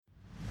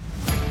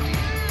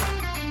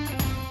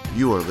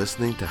You are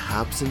listening to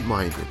Habsent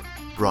Minded,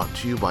 brought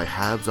to you by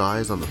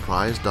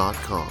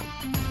HabsEyesOnThePrize.com.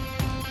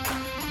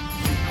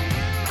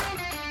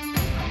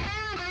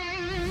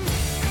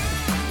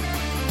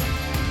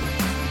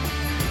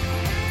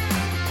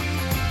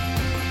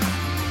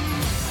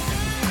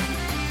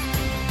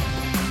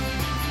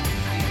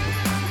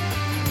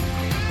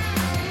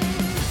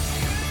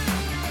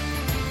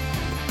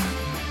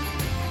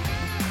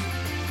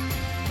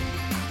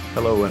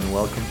 Hello and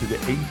welcome to the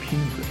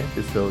 18th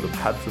episode of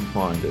Habsent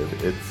Minded.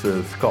 It's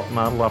Scott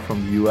Mandela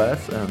from the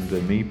US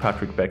and me,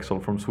 Patrick Bexel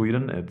from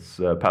Sweden. It's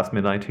past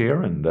midnight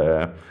here and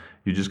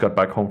you just got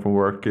back home from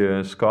work,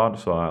 Scott,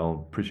 so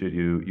I'll appreciate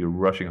you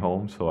rushing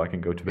home so I can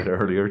go to bed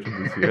earlier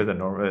this year than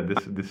normal,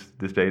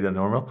 this day than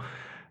normal.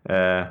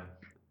 And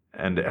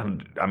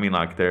I mean,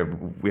 like,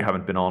 we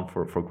haven't been on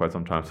for quite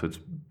some time, so it's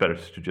better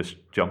to just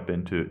jump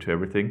into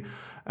everything.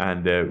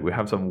 And we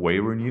have some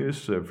waiver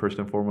news. First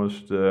and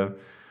foremost,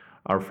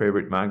 our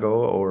favorite Mago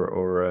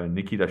or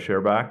Nikita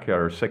Sherbak,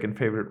 our second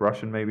favorite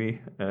Russian maybe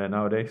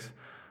nowadays,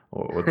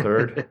 or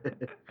third,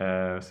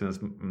 since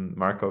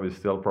Markov is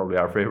still probably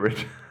our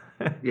favorite.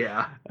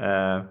 Yeah.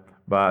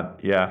 But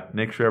yeah,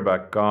 Nick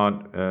Sherbak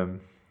got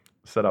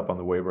set up on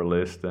the waiver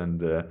list, and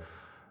there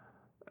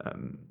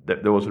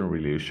wasn't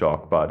really a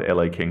shock, but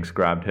LA Kings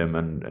grabbed him,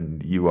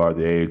 and you are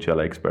the AHL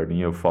expert, and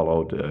you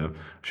followed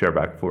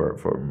Sherbak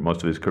for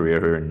most of his career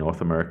here in North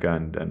America,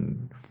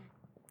 and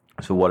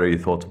so what are your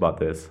thoughts about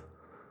this?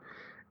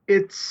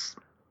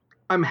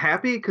 I'm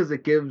happy because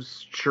it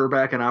gives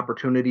Sherbak an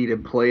opportunity to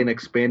play an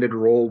expanded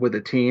role with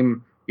the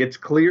team. It's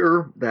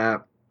clear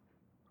that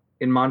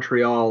in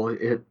Montreal,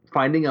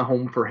 finding a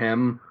home for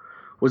him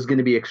was going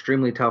to be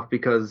extremely tough,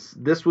 because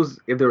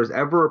if there was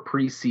ever a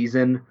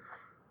preseason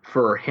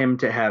for him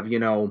to have,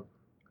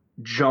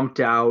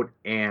 jumped out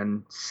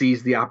and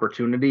seized the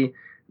opportunity,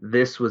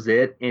 this was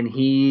it. And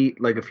he,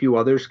 like a few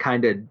others,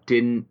 kind of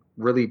didn't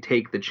really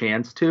take the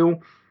chance to.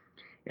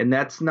 And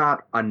that's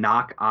not a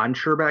knock on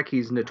Sherbak.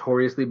 He's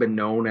notoriously been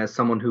known as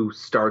someone who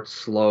starts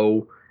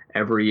slow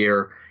every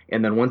year,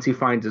 and then once he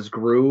finds his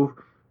groove,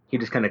 he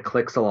just kind of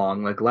clicks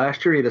along. Like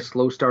last year, he had a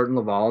slow start in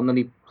Laval, and then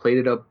he played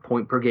it up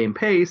point per game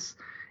pace,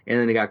 and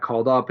then he got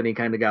called up, and he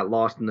kind of got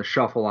lost in the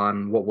shuffle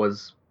on what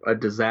was a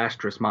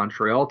disastrous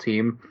Montreal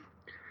team.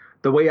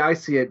 The way I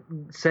see it,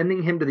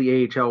 sending him to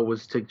the AHL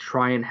was to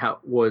try and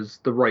help,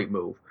 was the right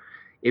move.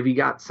 If he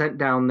got sent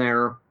down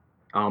there,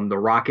 the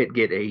Rocket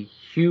get a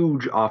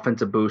huge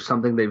offensive boost,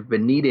 something they've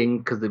been needing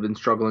because they've been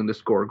struggling to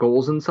score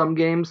goals in some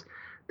games.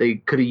 They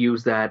could have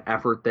used that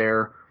effort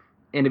there.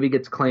 And if he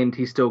gets claimed,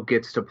 he still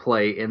gets to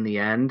play in the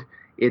end.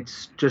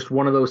 It's just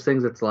one of those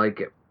things that's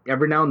like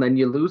every now and then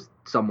you lose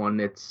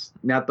someone. It's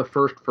not the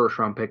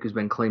first-round pick who's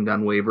been claimed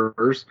on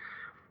waivers.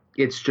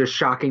 It's just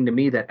shocking to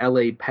me that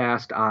LA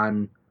passed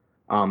on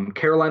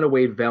Carolina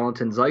Wade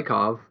Valentin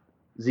Zykov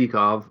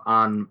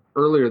on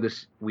earlier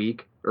this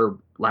week or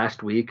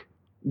last week,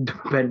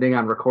 depending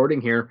on recording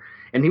here,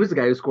 and he was the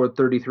guy who scored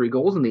 33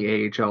 goals in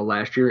the AHL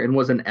last year and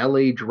was an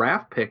LA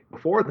draft pick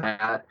before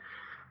that.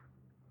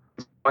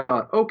 So I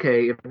thought,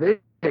 okay, if they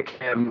pick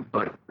him,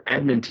 but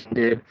Edmonton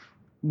did,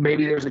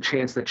 maybe there's a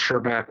chance that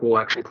Sherbak will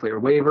actually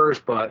clear waivers,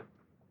 but,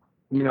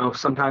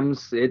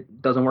 sometimes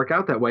it doesn't work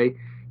out that way.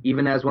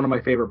 Even as one of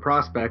my favorite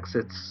prospects,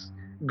 it's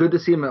good to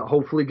see him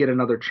hopefully get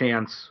another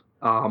chance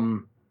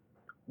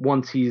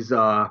once he's in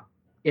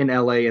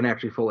LA and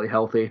actually fully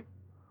healthy.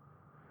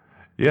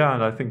 Yeah,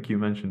 and I think you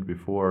mentioned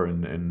before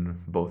in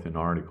both in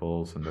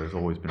articles, and there's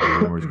always been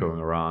rumors going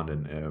around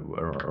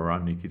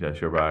around Nikita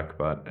Sherbak,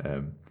 but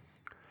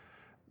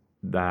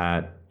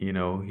that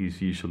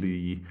he's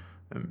usually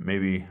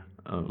maybe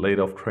laid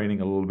off training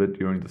a little bit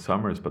during the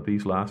summers, but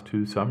these last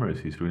 2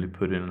 summers he's really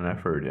put in an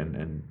effort,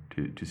 and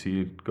to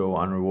see it go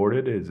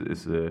unrewarded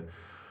is a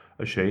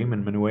shame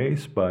in many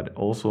ways, but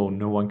also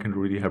no one can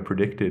really have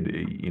predicted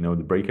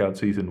the breakout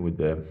season with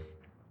the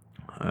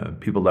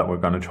people that we're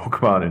going to talk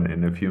about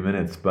in a few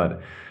minutes,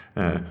 but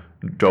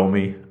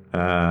Domi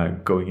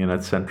going in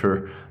at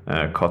center,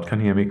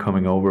 Kotkaniemi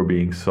coming over,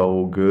 being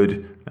so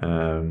good,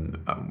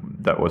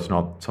 that was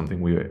not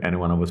something any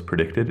one of us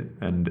predicted,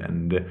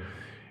 and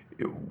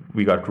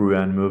we got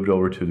Drouin moved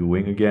over to the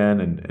wing again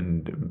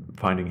and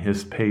finding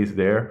his pace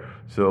there.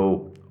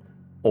 So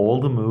all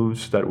the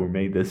moves that were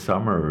made this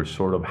summer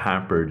sort of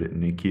hampered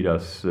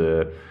Nikita's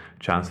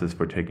chances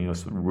for taking a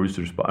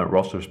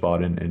roster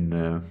spot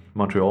in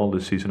Montreal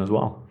this season as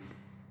well.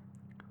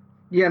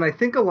 Yeah, and I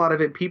think a lot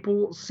of it,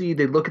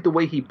 they look at the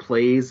way he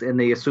plays and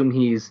they assume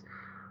he's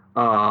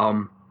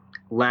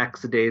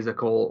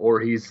lackadaisical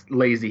or he's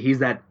lazy. He's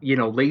that,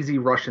 lazy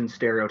Russian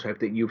stereotype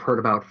that you've heard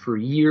about for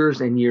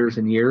years and years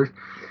and years.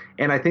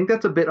 And I think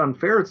that's a bit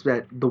unfair. It's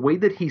that the way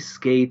that he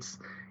skates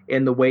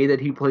and the way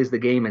that he plays the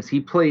game is he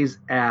plays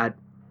at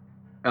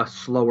a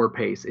slower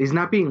pace. He's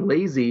not being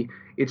lazy.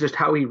 It's just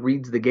how he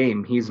reads the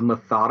game. He's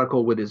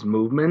methodical with his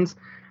movements.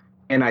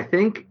 And I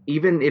think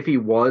even if he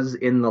was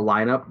in the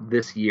lineup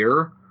this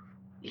year,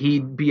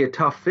 he'd be a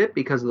tough fit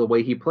because of the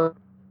way he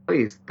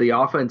plays. The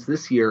offense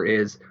this year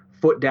is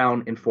foot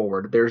down and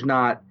forward. There's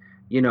not,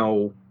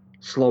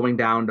 slowing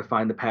down to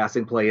find the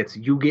passing play. It's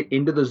you get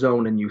into the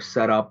zone and you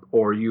set up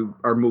or you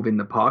are moving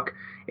the puck,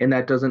 and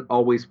that doesn't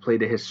always play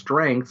to his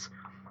strengths.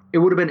 It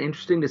would have been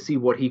interesting to see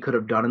what he could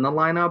have done in the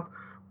lineup,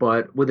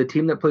 but with a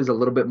team that plays a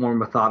little bit more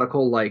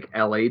methodical like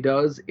LA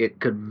does, it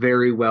could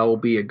very well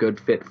be a good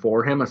fit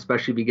for him,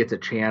 especially if he gets a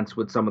chance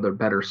with some of their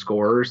better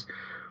scorers.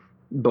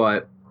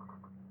 But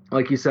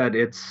like you said,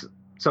 it's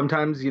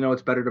sometimes,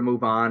 it's better to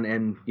move on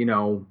and,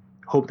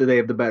 hope that they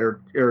have the better,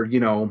 or,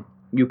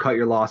 you cut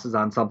your losses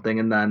on something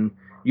and then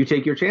you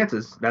take your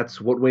chances. That's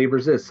what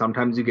waivers is.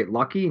 Sometimes you get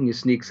lucky and you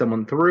sneak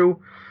someone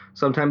through.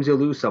 Sometimes you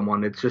lose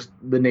someone. It's just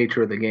the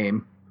nature of the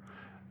game.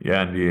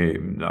 Yeah,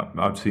 and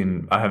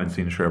I haven't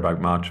seen Sherbak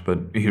much, but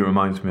he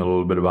reminds me a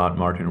little bit about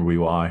Martin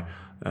Ruy.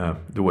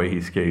 The way he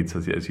skates,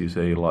 as you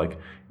say, like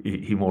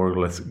he more or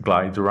less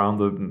glides around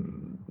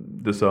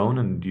the zone,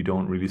 and you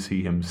don't really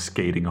see him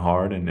skating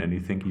hard, and you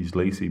think he's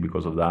lazy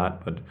because of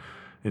that. But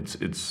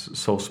it's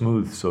so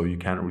smooth, so you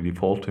can't really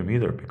fault him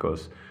either,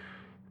 because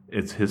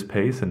it's his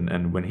pace,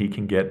 and when he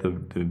can get the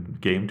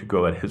game to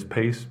go at his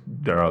pace,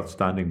 they're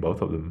outstanding,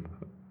 both of them,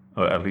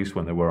 at least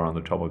when they were on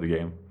the top of the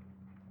game.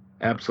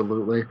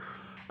 Absolutely.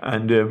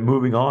 And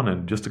moving on,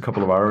 and just a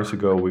couple of hours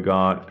ago we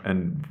got,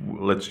 and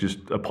let's just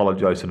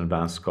apologize in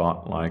advance,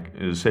 Scott, like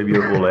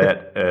Xavier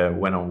Ouellet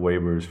went on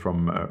waivers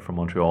from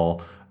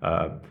Montreal,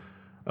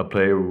 a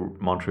player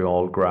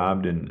Montreal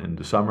grabbed in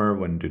the summer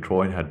when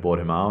Detroit had bought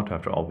him out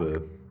after all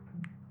the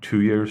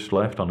 2 years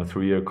left on a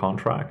 3-year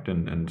contract,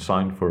 and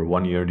signed for a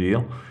 1-year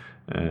deal.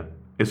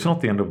 It's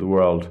not the end of the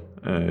world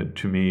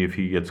to me if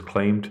he gets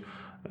claimed,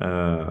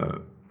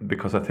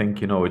 because I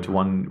think, it's a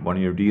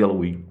 1-year deal.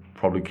 We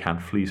probably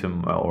can't fleece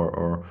him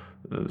or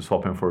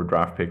swap him for a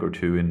draft pick or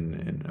two,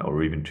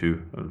 or even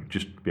two.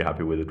 Just be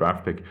happy with a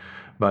draft pick.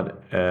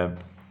 But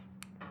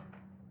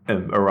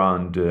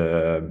around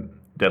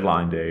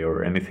deadline day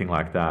or anything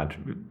like that,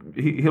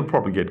 he'll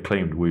probably get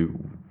claimed.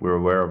 We're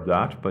aware of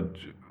that, but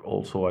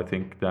also I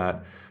think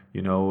that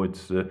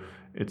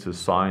it's a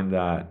sign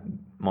that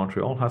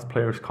Montreal has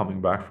players coming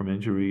back from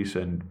injuries,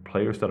 and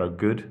players that are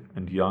good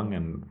and young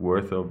and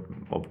worth of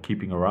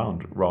keeping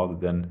around, rather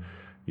than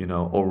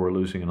we're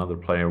losing another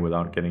player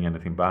without getting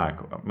anything back.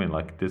 I mean,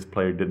 like, this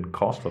player didn't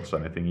cost us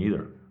anything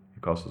either.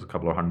 It cost us a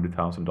couple of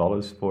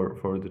 $100,000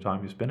 for the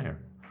time he's been here.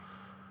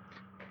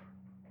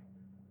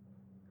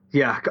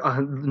 Yeah,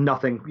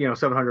 nothing.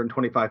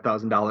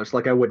 $725,000.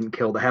 Like, I wouldn't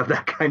kill to have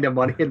that kind of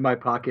money in my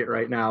pocket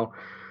right now.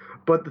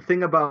 But the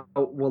thing about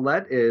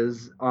Ouellet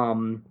is,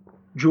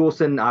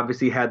 Juleson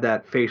obviously had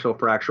that facial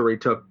fracture where he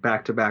took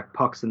back-to-back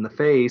pucks in the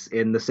face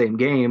in the same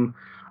game.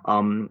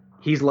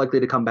 He's likely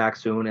to come back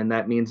soon, and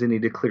that means they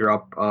need to clear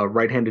up a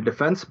right-handed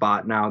defense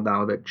spot now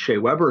that Shea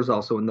Weber is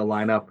also in the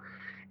lineup.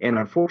 And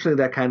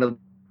unfortunately, that kind of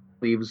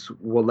leaves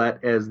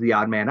Ouellet as the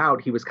odd man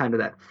out. He was kind of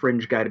that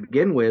fringe guy to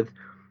begin with.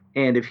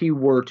 And if he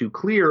were to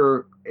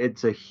clear,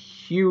 it's a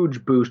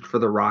huge boost for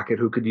the Rocket,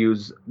 who could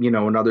use,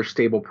 another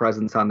stable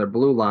presence on their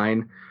blue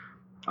line.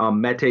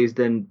 Mete's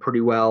done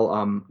pretty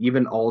well.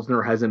 Even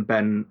Alzner hasn't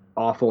been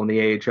awful in the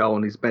AHL,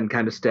 and he's been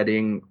kind of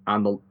steadying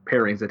on the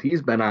pairings that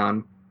he's been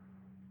on.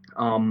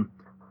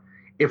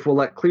 If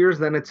Ouellet clears,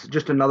 then it's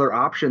just another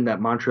option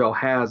that Montreal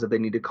has if they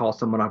need to call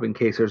someone up in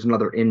case there's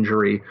another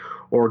injury,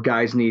 or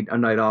guys need a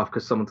night off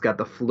because someone's got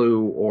the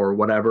flu or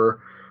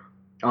whatever.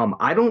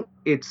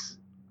 It's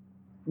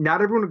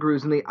not everyone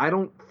agrees with me. I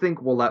don't think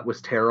Ouellet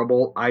was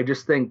terrible. I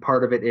just think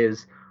part of it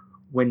is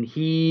when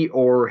he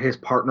or his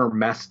partner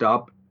messed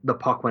up, the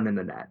puck went in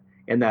the net,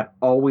 and that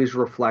always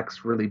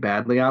reflects really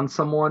badly on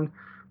someone.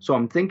 So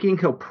I'm thinking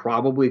he'll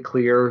probably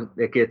clear.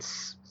 It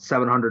gets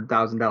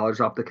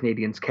 $700,000 off the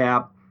Canadiens'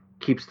 cap,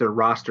 keeps their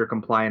roster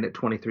compliant at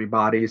 23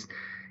 bodies.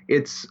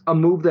 It's a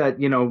move that,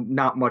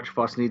 not much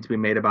fuss needs to be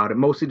made about. It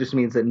mostly just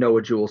means that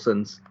Noah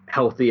Juleson's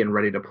healthy and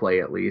ready to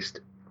play at least.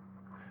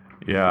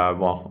 Yeah,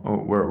 well,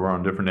 we're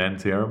on different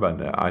ends here, but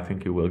I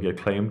think he will get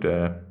claimed.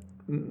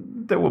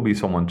 There will be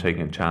someone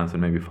taking a chance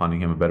and maybe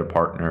finding him a better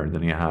partner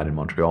than he had in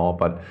Montreal.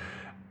 But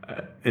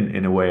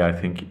in a way, I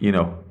think,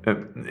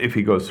 if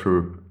he goes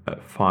through,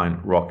 fine,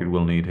 Rocket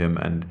will need him,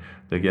 and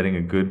they're getting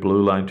a good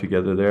blue line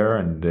together there.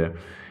 And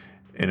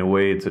in a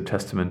way, it's a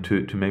testament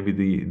to maybe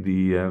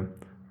the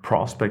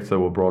prospects that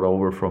were brought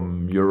over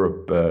from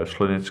Europe,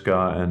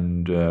 Schlinitska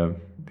and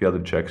the other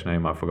Czech's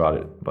name, I forgot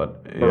it.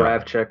 But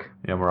Moravchik.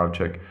 Yeah,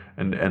 Moravchik.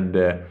 And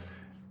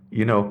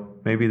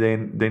maybe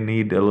they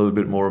need a little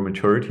bit more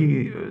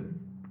maturity.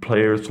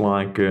 Players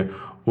like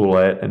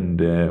Ouellet and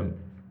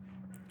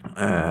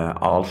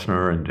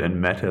Alzner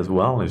and Mete as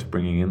well is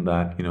bringing in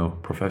that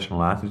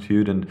professional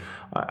attitude. And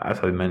as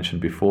I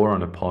mentioned before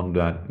on a pod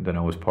that I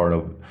was part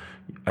of,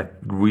 I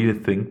really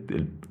think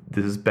that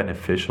this is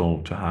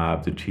beneficial to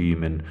have the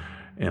team in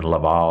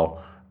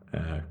Laval,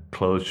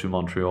 close to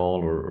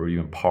Montreal or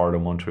even part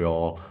of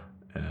Montreal.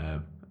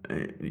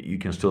 You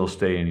can still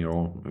stay in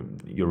your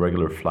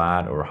regular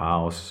flat or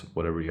house,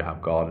 whatever you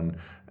have got,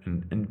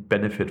 and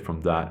benefit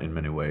from that in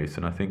many ways.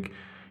 And I think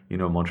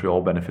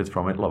Montreal benefits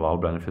from it, Laval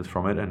benefits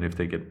from it, and if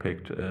they get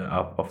picked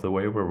up off the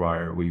waiver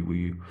wire,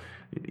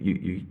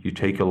 you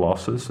take your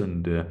losses,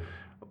 and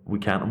we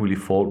can't really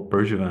fault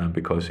Bergevin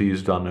because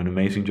he's done an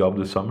amazing job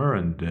this summer,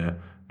 and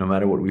no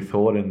matter what we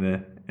thought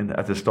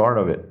at the start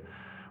of it,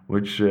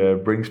 which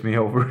brings me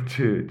over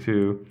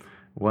to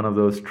one of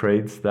those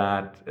trades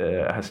that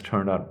has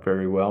turned out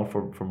very well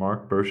for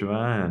Marc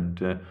Bergevin,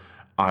 and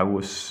I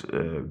was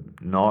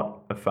not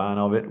a fan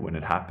of it when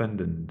it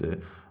happened,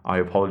 and I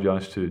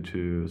apologize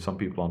to some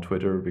people on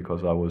Twitter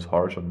because I was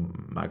harsh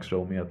on Max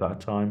Domi at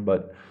that time.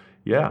 But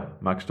yeah,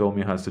 Max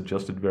Domi has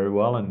adjusted very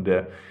well,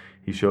 and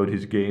he showed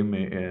his game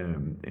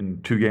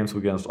in 2 games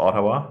against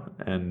Ottawa,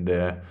 and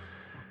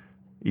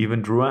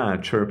even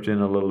Drouin chirped in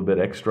a little bit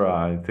extra.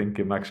 I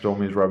think Max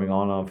Domi is rubbing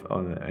on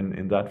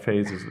in that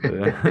phase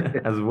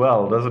as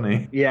well, doesn't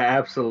he? Yeah,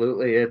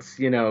 absolutely. It's,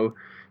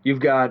 you've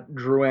got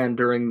Drouin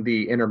during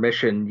the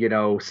intermission,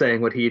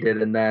 saying what he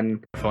did, and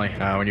then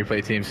definitely when you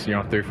play teams,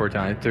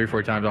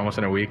 3-4 times almost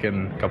in a week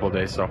and a couple of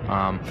days. So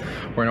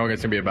we're knowing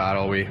it's gonna be a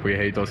battle. We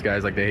hate those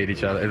guys like they hate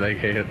each other, like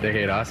they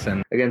hate us.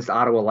 And against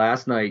Ottawa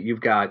last night,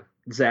 you've got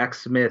Zach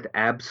Smith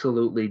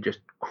absolutely just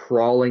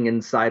crawling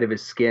inside of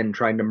his skin,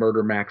 trying to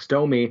murder Max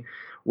Domi.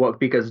 Well,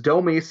 because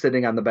Domi,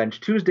 sitting on the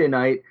bench Tuesday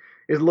night,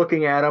 is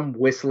looking at him,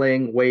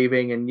 whistling,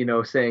 waving, and,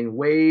 saying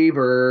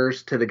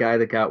waivers to the guy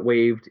that got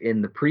waived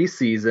in the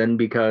preseason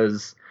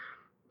because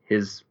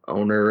his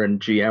owner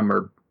and GM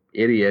are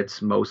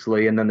idiots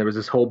mostly. And then there was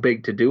this whole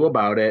big to-do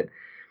about it.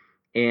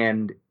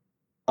 And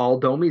all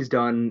Domi's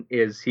done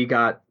is he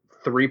got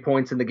 3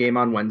 points in the game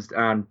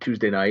on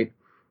Tuesday night.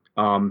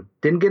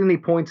 Didn't get any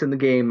points in the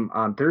game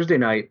on Thursday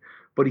night,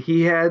 but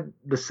he had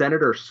the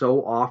Senators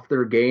so off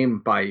their game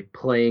by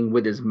playing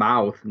with his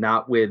mouth,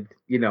 not with,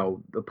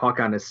 the puck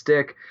on his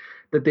stick,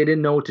 that they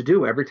didn't know what to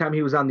do. Every time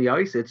he was on the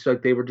ice, it's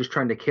like they were just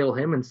trying to kill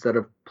him instead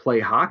of play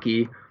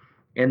hockey,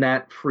 and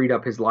that freed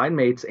up his line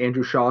mates.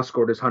 Andrew Shaw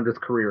scored his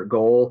 100th career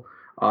goal.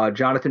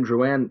 Jonathan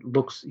Drouin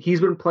he's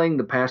been playing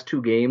the past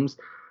 2 games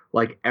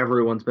like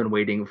everyone's been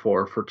waiting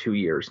for 2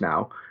 years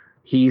now.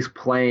 He's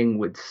playing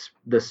with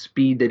the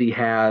speed that he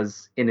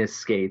has in his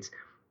skates.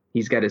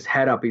 He's got his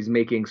head up. He's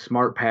making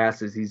smart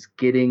passes. He's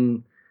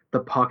getting the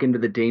puck into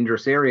the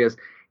dangerous areas,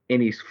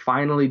 and he's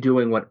finally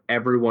doing what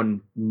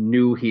everyone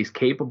knew he's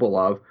capable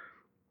of.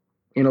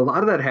 And a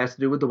lot of that has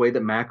to do with the way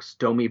that Max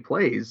Domi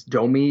plays.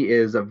 Domi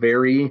is a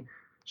very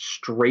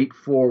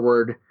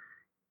straightforward.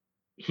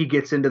 He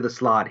gets into the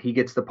slot. He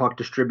gets the puck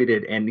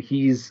distributed, and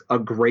he's a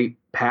great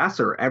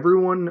passer.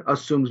 Everyone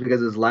assumes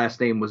because his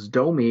last name was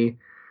Domi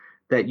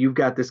that you've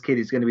got this kid,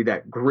 he's going to be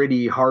that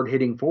gritty,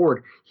 hard-hitting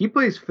forward. He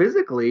plays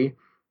physically,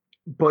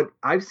 but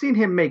I've seen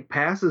him make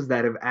passes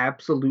that have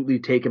absolutely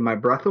taken my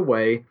breath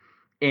away,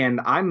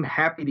 and I'm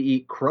happy to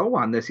eat crow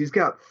on this. He's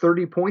got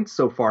 30 points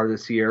so far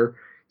this year.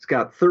 He's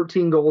got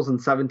 13 goals and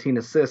 17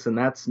 assists, and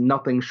that's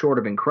nothing short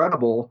of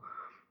incredible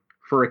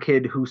for a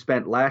kid who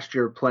spent last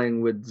year playing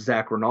with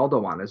Zach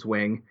Ronaldo on his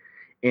wing,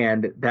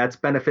 and that's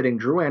benefiting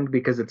Drouin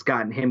because it's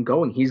gotten him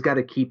going. He's got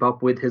to keep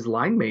up with his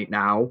line mate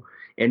now.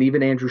 And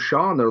even Andrew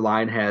Shaw on their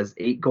line has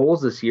 8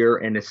 goals this year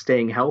and is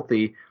staying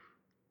healthy.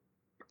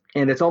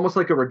 And it's almost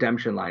like a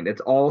redemption line.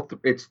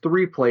 It's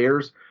 3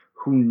 players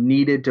who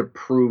needed to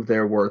prove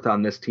their worth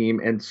on this team.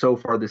 And so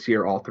far this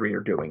year, all 3 are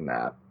doing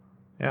that.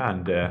 Yeah,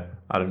 and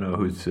I don't know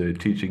who's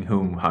teaching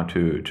whom how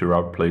to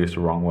rub players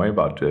the wrong way,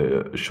 but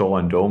Shaw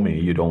and Domi,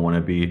 you don't want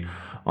to be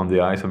on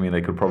the ice. I mean,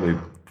 they could probably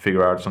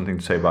figure out something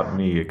to say about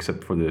me,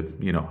 except for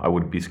I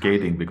wouldn't be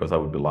skating because I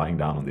would be lying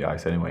down on the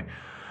ice anyway.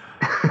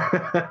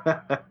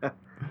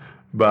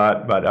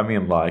 But I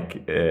mean,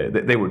 like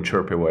they would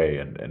chirp away,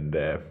 and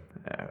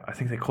I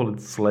think they call it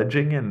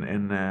sledging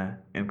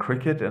in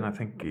cricket, and I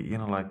think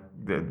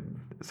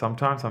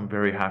sometimes I'm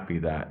very happy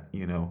that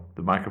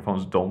the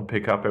microphones don't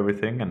pick up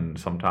everything, and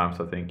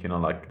sometimes I think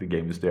like the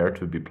game is there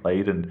to be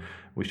played, and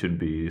we shouldn't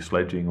be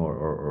sledging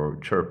or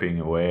chirping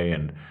away,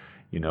 and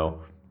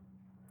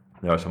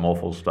there are some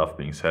awful stuff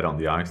being said on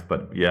the ice,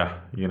 but yeah,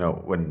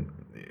 when.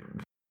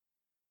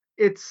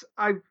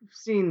 I've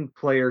seen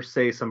players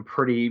say some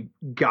pretty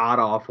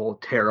god-awful,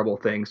 terrible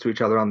things to each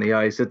other on the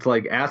ice. It's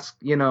like,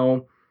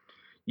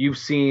 you've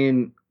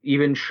seen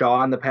even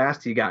Shaw in the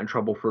past, he got in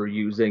trouble for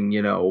using,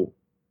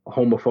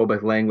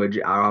 homophobic language.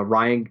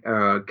 Ryan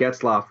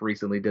Getzlaf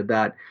recently did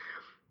that.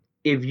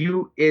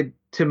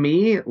 To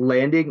me,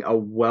 landing a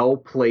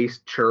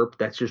well-placed chirp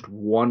that's just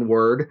one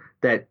word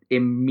that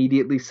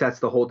immediately sets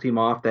the whole team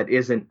off, that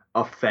isn't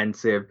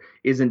offensive,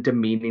 isn't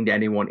demeaning to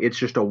anyone, it's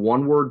just a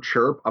one-word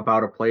chirp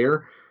about a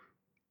player,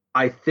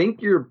 I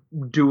think you're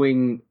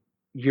doing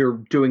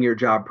your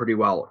job pretty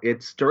well.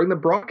 It's during the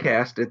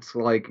broadcast, it's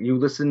like you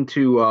listen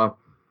to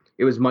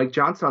it was Mike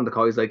Johnson on the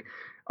call. He's like,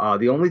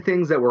 the only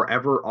things that were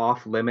ever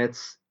off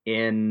limits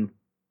on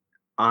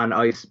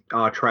ice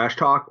trash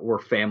talk were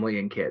family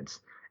and kids.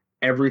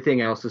 Everything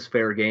else is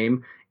fair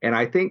game. And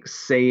I think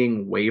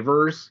saying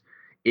waivers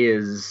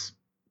is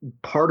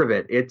part of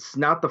it. It's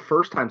not the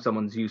first time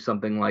someone's used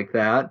something like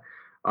that.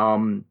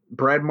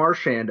 Brad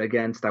Marchand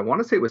against, I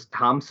want to say it was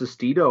Tom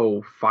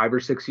Sestito 5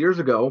 or 6 years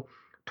ago,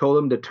 told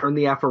him to turn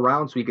the F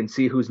around so he can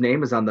see whose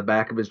name is on the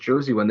back of his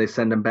jersey when they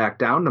send him back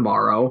down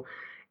tomorrow.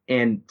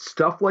 And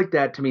stuff like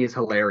that to me is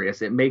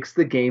hilarious. It makes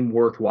the game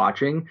worth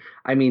watching.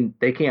 I mean,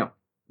 they can't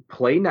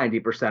play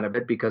 90% of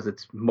it because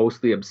it's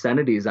mostly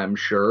obscenities, I'm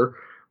sure.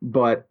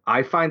 But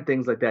I find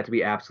things like that to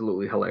be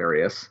absolutely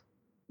hilarious.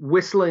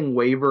 Whistling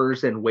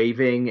waivers and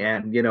waving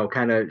and,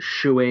 kind of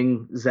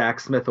shooing Zach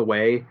Smith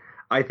away,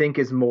 I think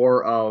is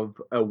more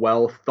of a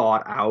well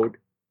thought out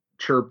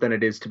chirp than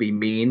it is to be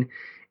mean.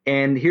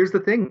 And here's the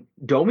thing,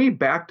 Domi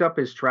backed up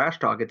his trash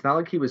talk. It's not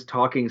like he was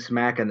talking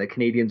smack and the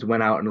Canadians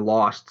went out and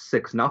lost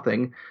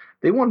 6-0.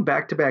 They won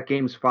back-to-back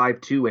games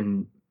 5-2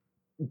 and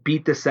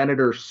beat the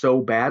Senators so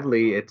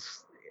badly it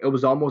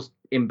was almost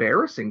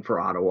embarrassing for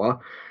Ottawa.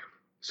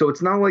 So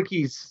it's not like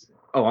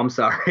I'm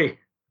sorry.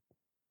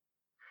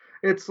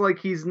 It's like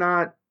he's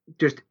not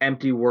just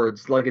empty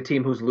words like a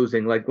team who's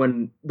losing. Like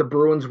when the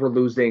Bruins were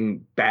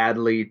losing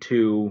badly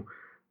to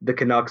the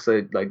Canucks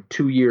like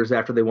 2 years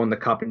after they won the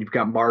cup, and you've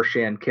got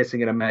Marchand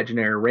kissing an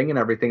imaginary ring and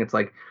everything. It's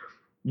like,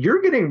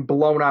 you're getting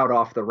blown out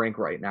off the rink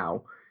right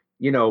now.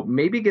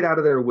 Maybe get out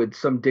of there with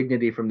some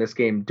dignity from this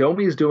game.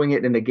 Domi's doing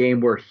it in a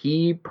game where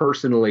he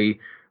personally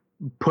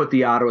put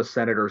the Ottawa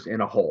Senators in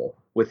a hole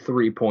with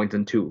 3 points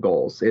and 2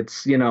 goals.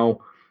 It's,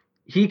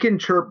 he can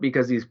chirp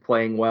because he's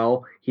playing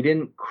well. He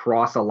didn't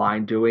cross a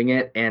line doing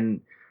it.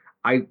 And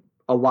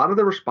a lot of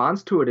the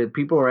response to it,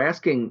 people are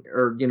asking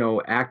or,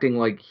 acting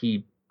like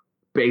he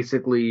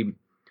basically,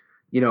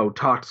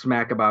 talked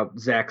smack about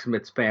Zach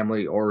Smith's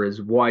family or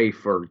his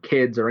wife or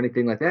kids or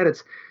anything like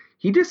that.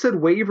 He just said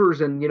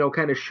waivers and,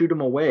 kind of shoot him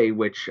away,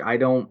 which I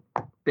don't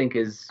think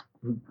is,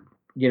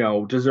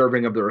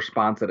 deserving of the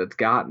response that it's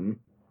gotten.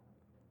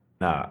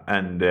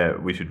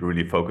 And we should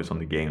really focus on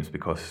the games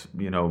because,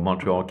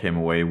 Montreal came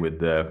away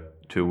with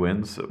 2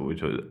 wins,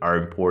 which are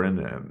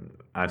important,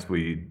 as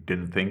we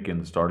didn't think in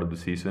the start of the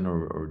season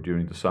or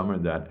during the summer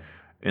that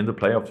in the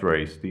playoff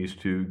race, these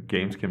 2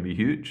 games can be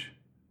huge.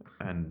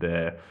 And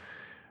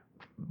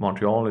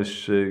Montreal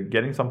is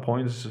getting some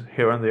points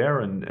here and there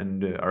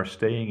and are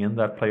staying in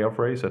that playoff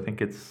race. I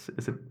think is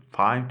it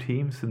 5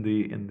 teams in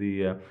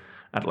the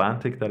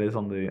Atlantic that is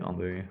in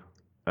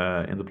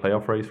the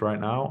playoff race right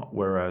now,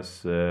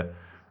 whereas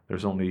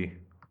there's only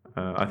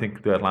I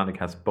think the Atlantic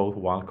has both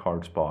wild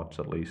card spots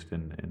at least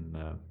in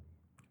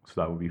so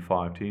that would be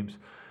 5 teams,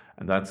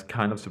 and that's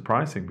kind of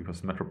surprising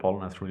because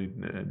Metropolitan has really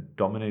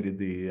dominated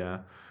the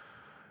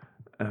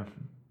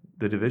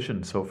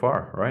division so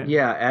far, right?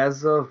 Yeah,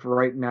 as of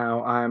right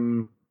now,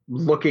 I'm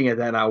looking at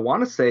that. I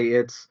want to say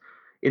it's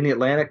in the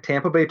Atlantic.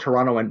 Tampa Bay,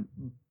 Toronto, and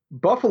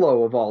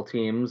Buffalo, of all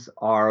teams,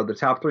 are the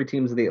top 3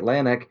 teams in the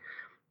Atlantic.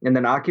 And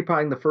then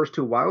occupying the first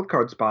 2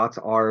 wildcard spots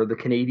are the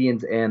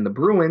Canadiens and the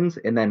Bruins.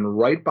 And then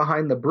right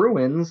behind the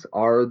Bruins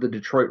are the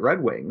Detroit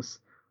Red Wings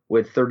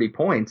with 30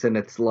 points. And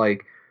it's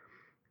like,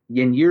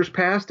 in years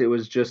past, it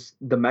was just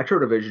the Metro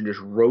Division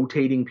just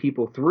rotating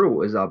people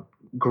through. It was a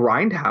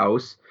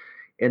grindhouse.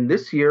 And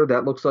this year,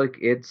 that looks like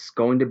it's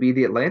going to be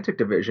the Atlantic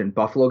Division.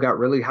 Buffalo got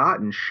really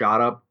hot and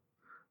shot up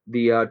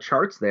the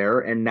charts there,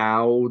 and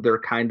now they're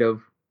kind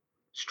of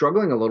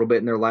struggling a little bit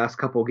in their last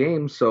couple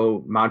games,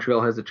 so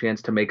Montreal has a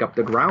chance to make up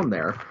the ground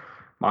there.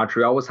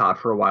 Montreal was hot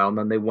for a while, and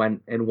then they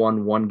went and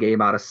won 1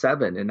 game out of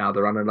 7, and now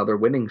they're on another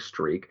winning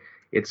streak.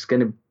 It's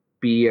going to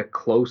be a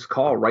close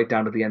call right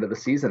down to the end of the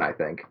season, I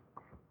think.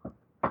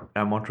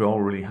 And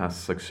Montreal really has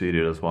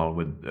succeeded as well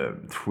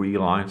with 3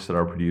 lines that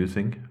are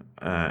producing.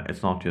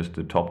 It's not just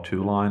the top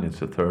 2 line; it's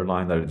the third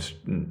line that is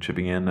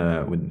chipping in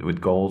with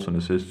goals and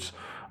assists.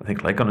 I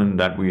think Lekonen,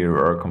 that we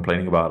are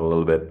complaining about a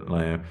little bit,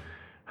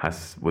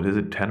 has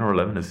 10 or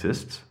 11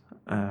 assists,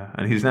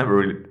 and he's never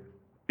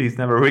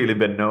really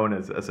been known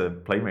as a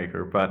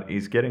playmaker, but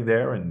he's getting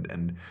there,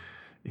 and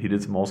he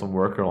did some awesome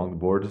work along the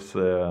boards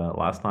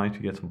last night to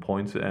get some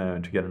points,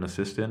 to get an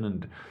assist in,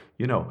 and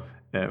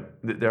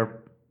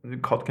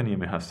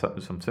Kotkaniemi has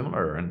some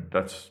similar, and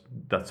that's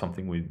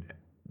something we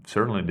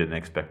certainly didn't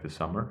expect this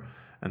summer.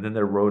 And then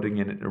they're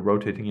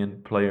rotating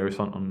in players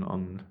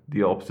on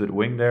the opposite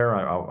wing there.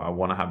 I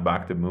want to have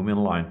back the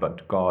Moomin line,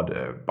 but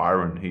God,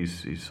 Byron,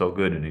 he's so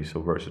good and he's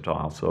so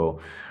versatile. So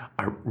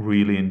I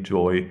really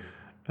enjoy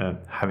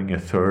having a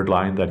third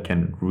line that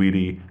can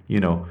really,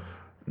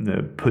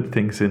 put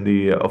things in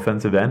the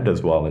offensive end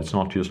as well. It's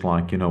not just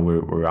like,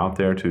 we're out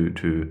there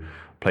to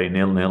play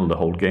 0-0 the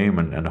whole game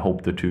and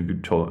hope the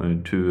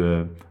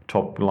two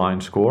top line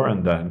score,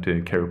 and then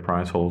Carey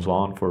Price holds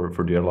on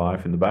for dear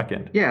life in the back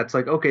end. Yeah, it's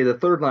like, okay, the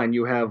third line,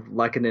 you have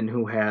Lehkonen,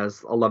 who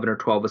has 11 or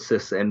 12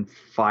 assists and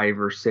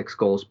 5 or 6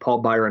 goals. Paul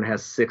Byron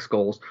has 6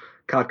 goals.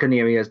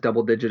 Kotkaniemi has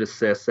double-digit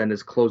assists and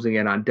is closing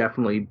in on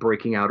definitely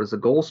breaking out as a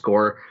goal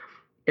scorer.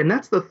 And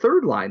that's the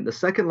third line. The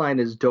second line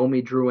is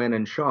Domi, Drouin,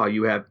 and Shaw.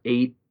 You have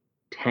 8,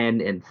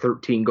 10, and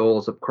 13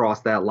 goals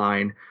across that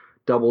line,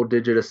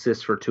 double-digit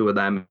assists for 2 of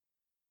them.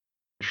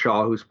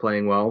 Shaw, who's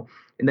playing well.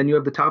 And then you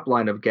have the top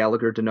line of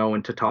Gallagher, Danault,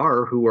 and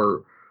Tatar, who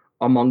are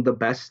among the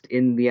best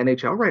in the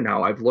NHL right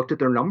now. I've looked at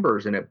their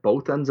numbers, and at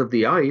both ends of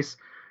the ice,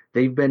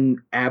 they've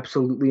been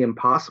absolutely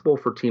impossible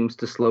for teams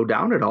to slow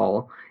down at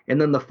all.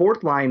 And then the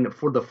fourth line,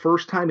 for the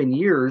first time in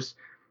years,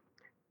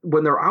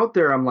 when they're out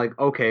there, I'm like,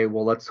 okay,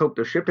 well, let's hope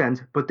their ship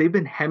ends. But they've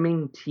been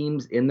hemming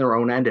teams in their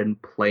own end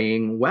and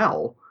playing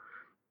well.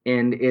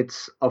 And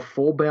it's a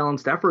full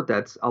balanced effort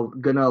that's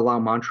going to allow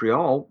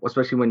Montreal,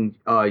 especially when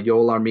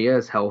Yoel Armia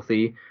is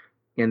healthy,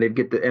 and they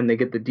get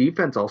the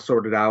defense all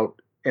sorted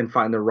out and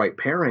find the right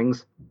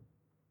pairings.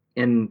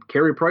 And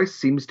Carey Price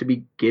seems to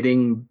be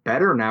getting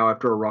better now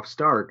after a rough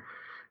start.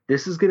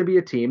 This is going to be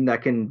a team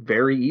that can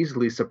very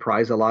easily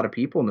surprise a lot of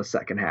people in the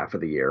second half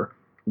of the year.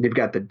 They've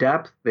got the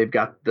depth, they've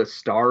got the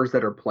stars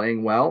that are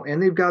playing well,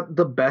 and they've got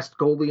the best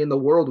goalie in the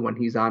world when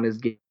he's on his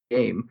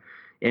game.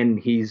 And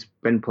he's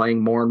been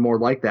playing more and more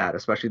like that,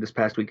 especially this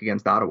past week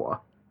against Ottawa.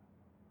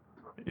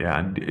 Yeah,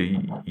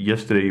 and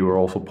yesterday you were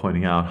also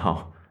pointing out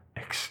how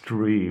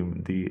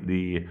extreme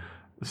the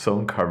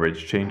zone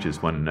coverage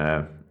changes when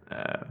the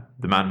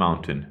man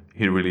mountain.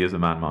 He really is a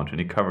man mountain.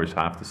 He covers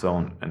half the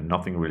zone, and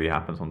nothing really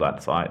happens on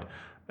that side.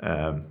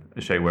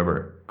 Shea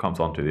Weber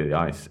comes onto the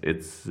ice.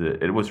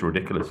 It was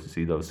ridiculous to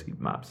see those heat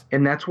maps.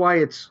 And that's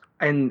why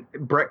and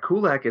Brett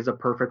Kulak is a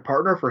perfect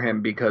partner for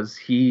him because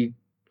he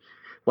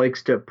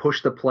likes to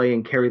push the play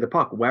and carry the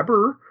puck.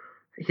 Weber,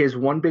 his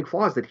one big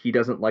flaw is that he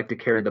doesn't like to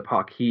carry the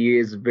puck. He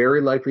is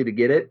very likely to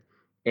get it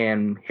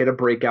and hit a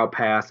breakout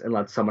pass and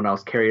let someone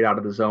else carry it out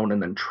of the zone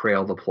and then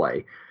trail the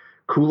play.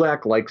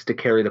 Kulak likes to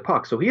carry the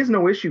puck, so he has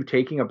no issue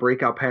taking a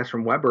breakout pass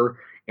from Weber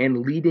and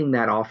leading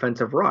that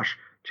offensive rush.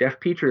 Jeff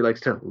Petrie likes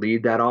to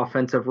lead that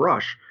offensive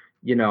rush.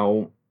 You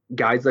know,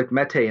 guys like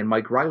Mete and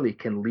Mike Riley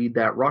can lead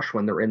that rush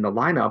when they're in the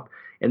lineup,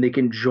 and they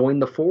can join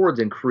the forwards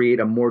and create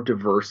a more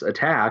diverse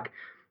attack.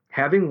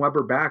 Having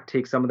Weber back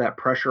takes some of that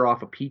pressure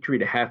off of Petrie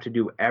to have to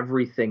do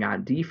everything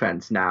on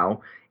defense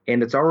now,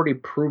 and it's already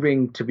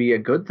proving to be a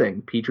good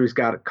thing. Petrie's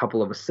got a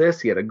couple of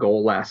assists. He had a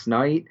goal last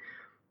night,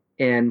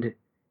 and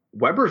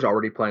Weber's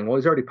already playing well.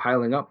 He's already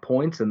piling up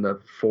points in the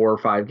 4 or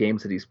 5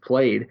 games that he's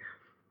played.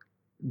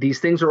 These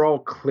things are all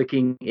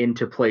clicking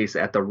into place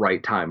at the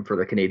right time for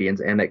the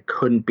Canadiens, and it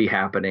couldn't be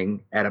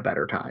happening at a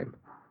better time.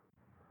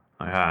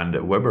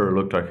 And Weber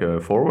looked like a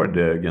forward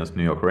against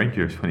New York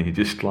Rangers when he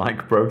just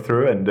broke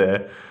through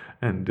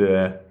and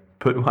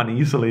put one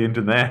easily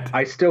into net.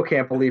 I still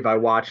can't believe I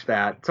watched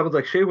that. Someone's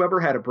like, Shea Weber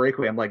had a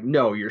breakaway. I'm like,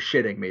 no, you're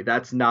shitting me.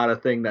 That's not a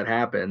thing that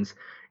happens.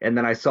 And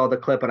then I saw the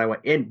clip and I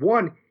went, and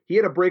one, he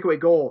had a breakaway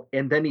goal,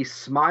 and then he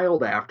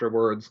smiled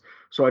afterwards.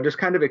 So I just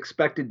kind of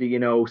expected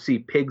to, see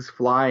pigs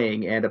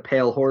flying and a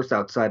pale horse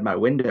outside my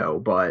window.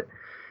 But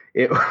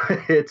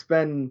it's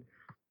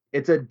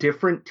a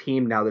different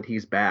team now that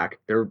he's back.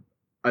 They're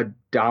a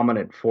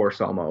dominant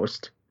force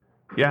almost.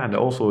 Yeah, and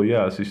also,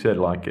 as you said,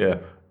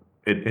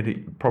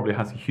 it probably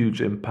has a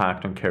huge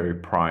impact on Carey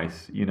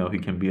Price. He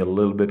can be a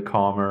little bit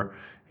calmer.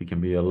 He can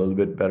be a little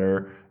bit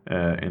better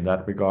in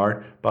that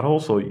regard. But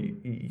also,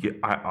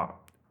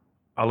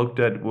 I looked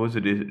at,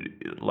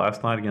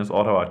 last night against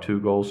Ottawa, 2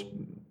 goals,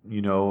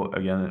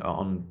 again,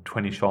 on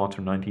 20 shots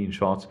or 19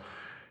 shots.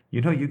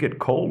 You get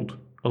cold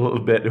a little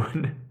bit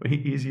when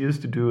he's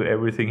used to do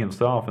everything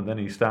himself, and then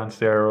he stands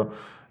there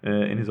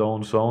in his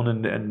own zone,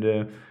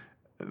 and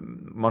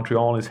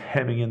Montreal is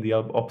hemming in the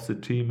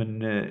opposite team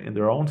in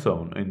their own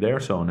zone, in their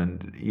zone,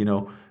 and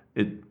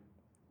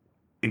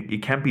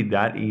it can't be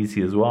that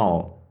easy as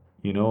well.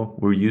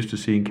 We're used to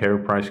seeing Carey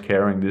Price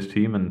carrying this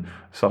team, and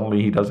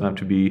suddenly he doesn't have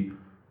to be,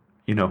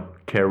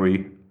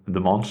 carry the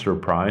monster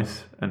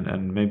Price,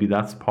 and maybe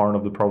that's part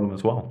of the problem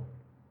as well.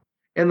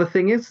 And the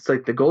thing is, it's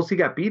like the goals he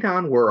got beat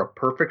on were a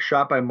perfect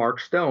shot by Mark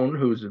Stone,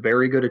 who's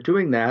very good at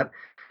doing that,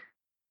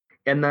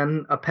 and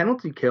then a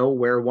penalty kill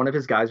where one of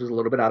his guys was a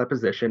little bit out of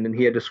position and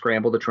he had to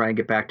scramble to try and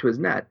get back to his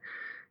net.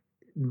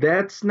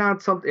 That's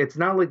not something, it's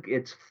not like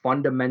it's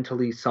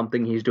fundamentally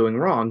something he's doing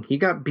wrong. He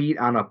got beat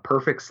on a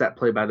perfect set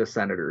play by the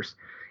Senators.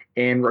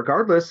 And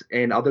regardless,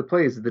 in other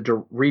plays, the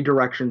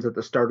redirections at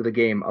the start of the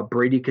game, a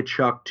Brady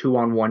Tkachuk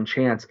 2-on-1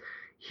 chance,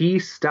 he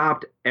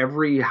stopped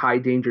every high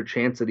danger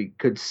chance that he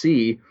could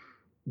see.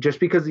 Just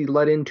because he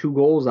let in 2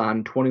 goals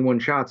on 21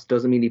 shots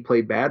doesn't mean he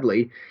played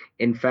badly.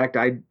 In fact,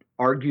 I'd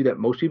argue that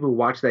most people who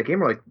watch that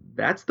game are like,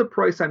 that's the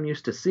Price I'm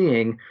used to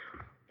seeing.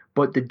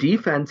 But the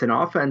defense and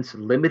offense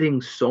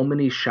limiting so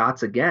many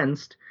shots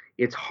against,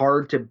 it's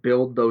hard to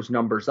build those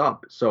numbers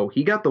up. So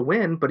he got the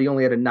win, but he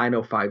only had a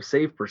 .905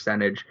 save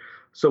percentage.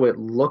 So it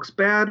looks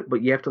bad,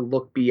 but you have to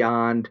look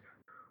beyond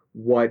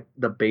what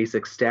the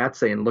basic stats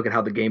say and look at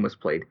how the game was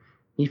played.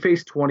 He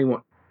faced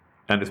 21.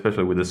 And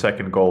especially with the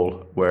second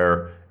goal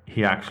where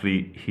he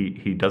actually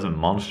he doesn't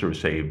monster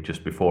save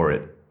just before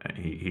it.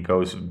 He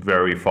goes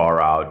very far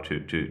out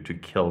to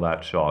kill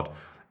that shot,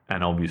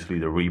 and obviously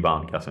the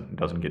rebound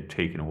doesn't get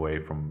taken away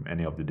from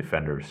any of the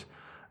defenders,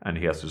 and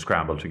he has to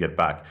scramble to get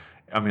back.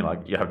 I mean,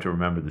 you have to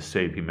remember the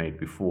save he made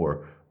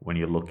before. When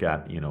you look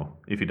at,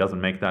 if he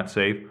doesn't make that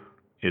save,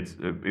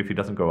 if he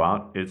doesn't go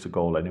out, it's a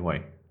goal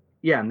anyway.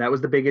 Yeah, and that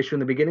was the big issue in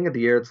the beginning of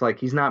the year. It's like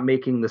he's not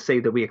making the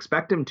save that we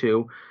expect him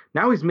to.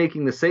 Now he's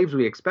making the saves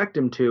we expect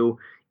him to.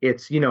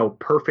 It's,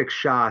 perfect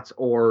shots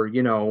or,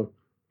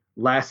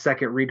 last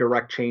second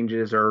redirect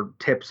changes or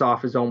tips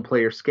off his own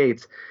player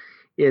skates.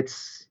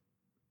 It's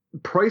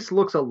Price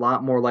looks a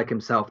lot more like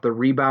himself. The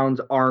rebounds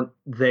aren't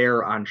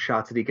there on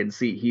shots that he can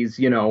see. He's,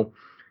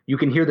 you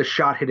can hear the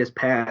shot hit his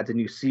pads and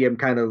you see him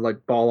kind of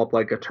like ball up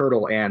like a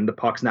turtle and the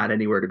puck's not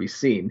anywhere to be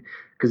seen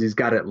because he's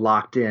got it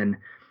locked in.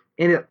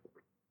 And it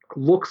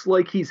looks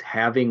like he's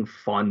having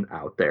fun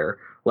out there.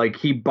 Like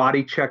he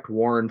body checked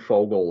Warren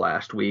Fogle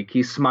last week.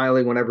 He's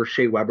smiling whenever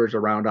Shea Weber's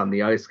around on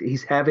the ice.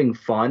 He's having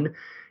fun.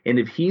 And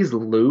if he's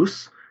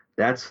loose,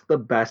 that's the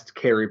best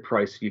Carey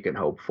Price you can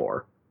hope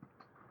for.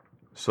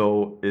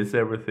 So is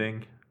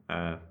everything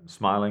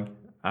smiling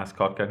as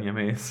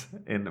Kotkaniemi is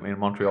in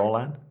Montreal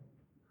land?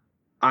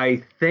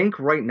 I think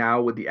right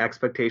now with the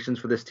expectations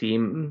for this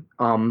team,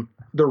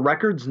 the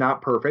record's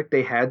not perfect.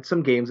 They had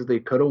some games that they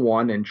could have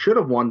won and should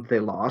have won if they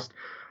lost,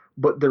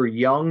 but they're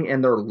young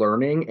and they're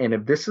learning. And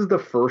if this is the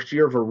first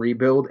year of a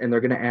rebuild and they're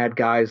going to add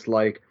guys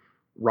like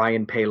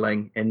Ryan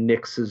Poehling and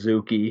Nick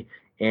Suzuki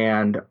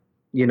and,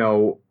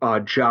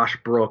 Josh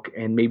Brook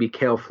and maybe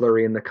Cale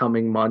Fleury in the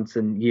coming months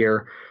and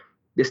year,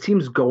 this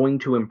team's going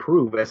to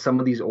improve as some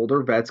of these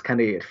older vets kind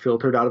of get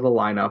filtered out of the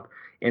lineup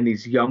and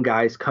these young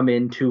guys come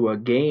into a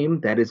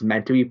game that is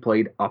meant to be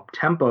played up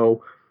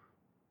tempo.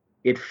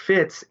 It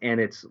fits,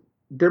 and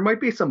there might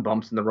be some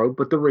bumps in the road,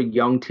 but they're a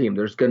young team.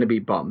 There's going to be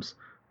bumps.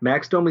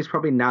 Max Domi's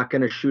probably not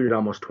going to shoot at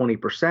almost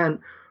 20%,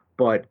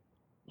 but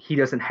he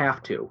doesn't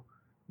have to.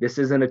 This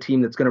isn't a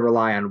team that's going to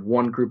rely on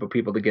one group of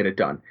people to get it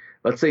done.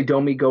 Let's say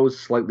Domi goes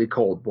slightly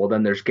cold. Well,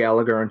 then there's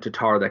Gallagher and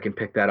Tatar that can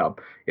pick that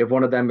up. If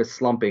one of them is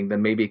slumping,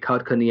 then maybe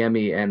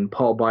Kotkaniemi and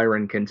Paul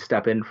Byron can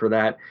step in for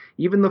that.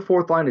 Even the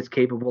fourth line is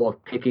capable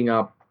of picking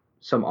up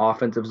some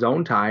offensive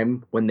zone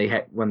time when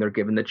they're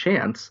given the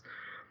chance.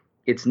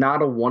 It's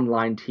not a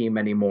one-line team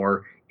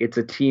anymore. It's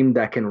a team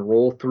that can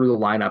roll through the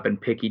lineup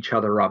and pick each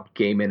other up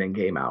game in and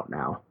game out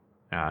now.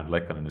 And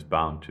Lehkonen is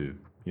bound to,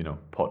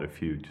 pot a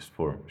few just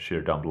for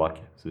sheer dumb luck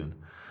soon.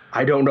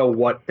 I don't know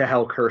what the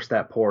hell cursed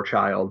that poor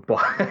child,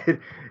 but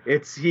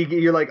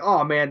you're like,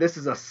 oh man, this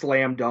is a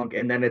slam dunk,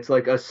 and then it's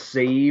like a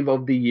save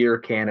of the year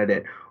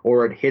candidate,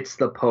 or it hits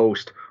the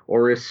post,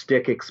 or his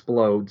stick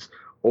explodes,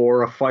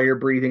 or a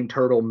fire-breathing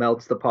turtle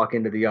melts the puck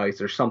into the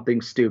ice, or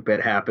something stupid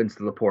happens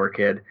to the poor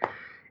kid.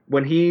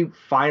 When he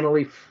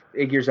finally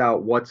figures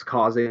out what's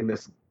causing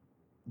this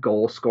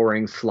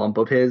goal-scoring slump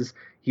of his,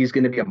 he's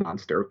going to be a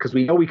monster, because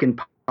we know we can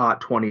pot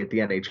 20 at the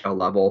NHL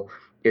level.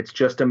 It's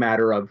just a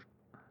matter of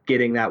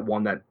getting that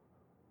one that,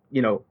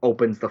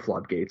 opens the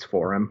floodgates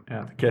for him.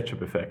 Yeah, the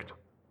ketchup effect.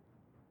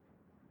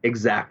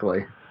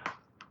 Exactly.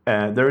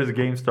 There is a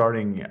game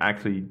starting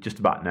actually just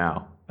about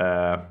now.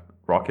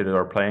 Rocket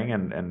are playing,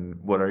 and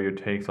what are your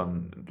takes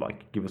on,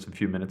 give us a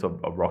few minutes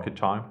of Rocket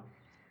time?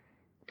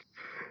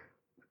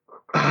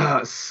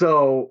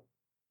 So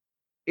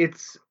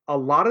it's a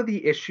lot of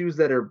the issues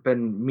that have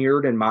been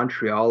mirrored in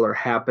Montreal are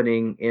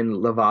happening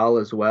in Laval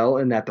as well,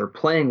 in that they're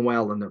playing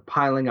well and they're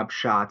piling up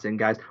shots. And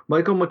guys,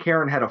 Michael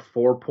McCarron had a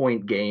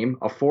 4-point game,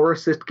 a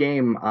 4-assist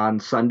game on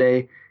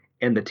Sunday,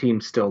 and the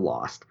team still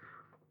lost.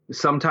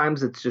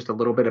 Sometimes it's just a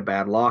little bit of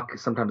bad luck.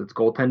 Sometimes it's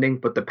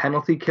goaltending, but the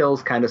penalty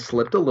kills kind of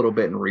slipped a little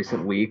bit in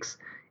recent weeks.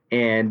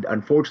 And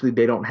unfortunately,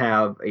 they don't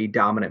have a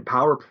dominant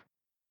power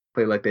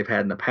play like they've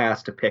had in the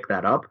past to pick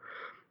that up.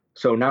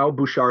 So now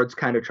Bouchard's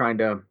kind of trying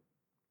to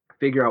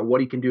figure out what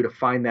he can do to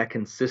find that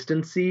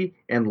consistency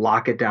and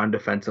lock it down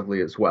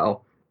defensively as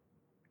well.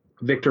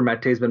 Victor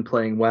Mete's been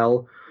playing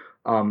well.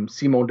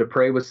 Simon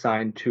Dupre was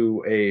signed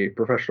to a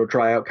professional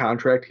tryout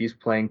contract. He's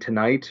playing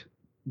tonight,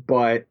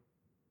 but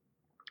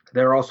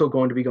they're also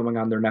going to be going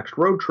on their next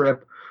road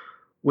trip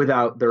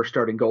without their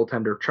starting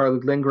goaltender.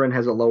 Charlie Lindgren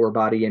has a lower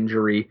body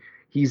injury.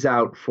 He's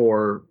out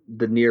for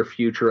the near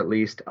future, at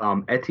least.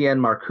 Etienne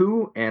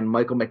Marcoux and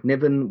Michael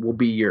McNiven will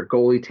be your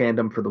goalie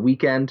tandem for the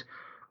weekend.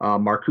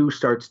 Marcoux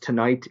starts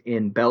tonight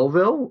in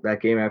Belleville.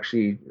 That game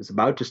actually is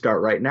about to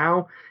start right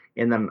now.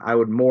 And then I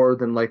would more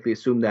than likely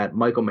assume that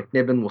Michael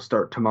McNiven will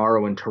start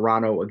tomorrow in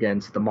Toronto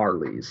against the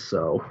Marlies.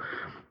 So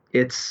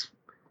it's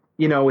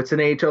an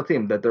AHL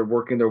team that they're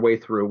working their way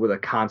through with a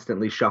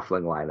constantly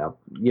shuffling lineup.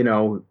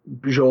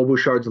 Joel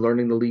Bouchard's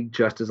learning the league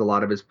just as a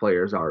lot of his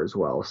players are as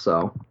well.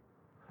 So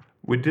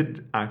we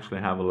did actually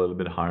have a little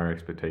bit higher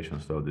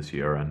expectations though this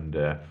year, and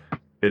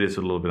it is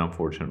a little bit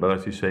unfortunate. But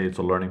as you say, it's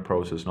a learning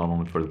process not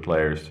only for the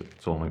players,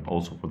 it's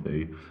also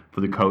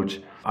for the coach.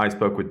 I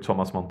spoke with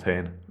Thomas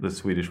Montaigne, the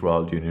Swedish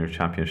World Junior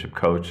Championship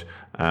coach.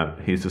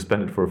 He's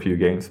suspended for a few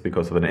games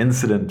because of an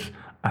incident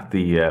at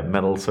the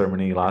medal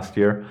ceremony last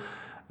year.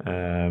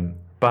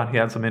 But he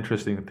had some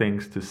interesting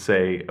things to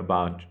say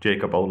about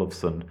Jacob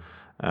Olofsson.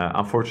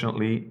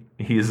 Unfortunately,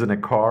 he is in a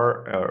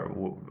car.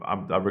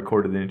 I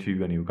recorded the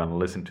interview, and you're going to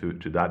listen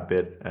to that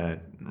bit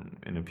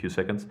in a few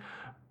seconds.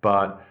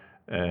 But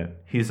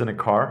he's in a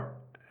car,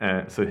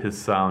 so his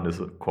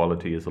sound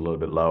quality is a little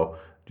bit low,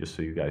 just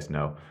so you guys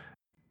know.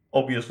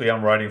 Obviously,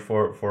 I'm writing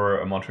for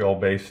a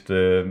Montreal-based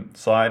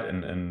site,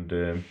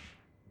 and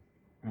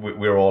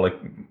we're all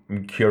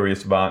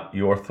curious about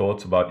your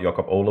thoughts about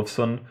Jacob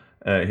Olofsson.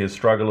 He has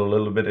struggled a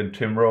little bit in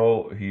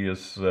Timrå. He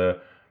has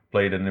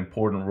played an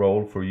important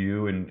role for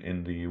you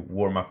in the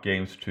warm-up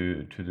games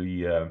to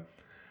the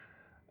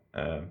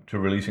to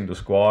releasing the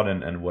squad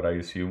and what I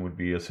assume would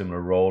be a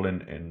similar role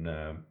in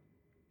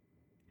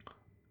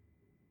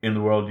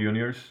the World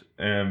Juniors.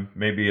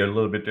 Maybe a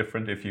little bit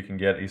different if you can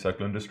get Isak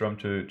Lundestrom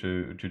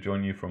to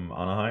join you from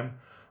Anaheim.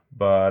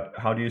 But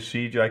how do you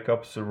see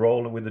Jacob's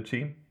role with the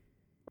team?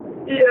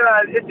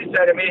 Yeah, as you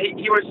said, I mean,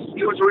 he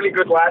was really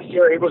good last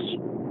year. He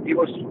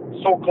was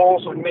so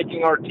close with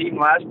making our team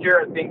last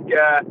year, I think,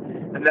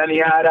 and then he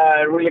had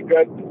a really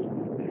good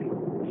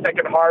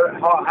second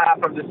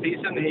half of the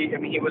season.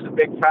 He was a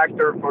big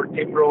factor for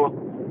Timrå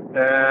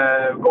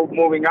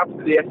moving up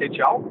to the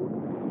SHL.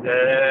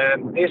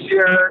 This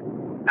year,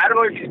 I don't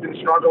know if he's been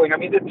struggling. I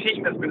mean, the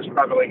team has been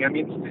struggling. I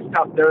mean, it's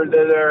tough. They're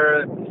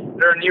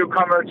a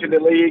newcomer to the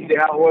league. They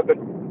have a little bit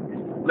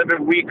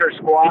weaker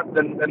squad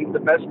than the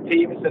best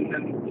teams,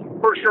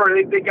 and for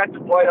sure they get to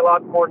play a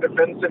lot more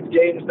defensive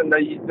games than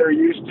they're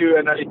used to.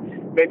 And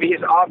maybe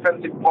his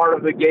offensive part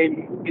of the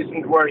game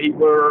isn't where he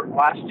were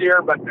last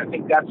year, but I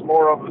think that's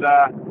more of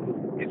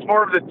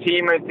the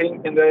team. I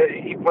think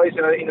he plays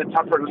in a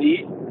tougher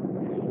league.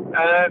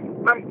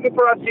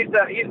 For us, he's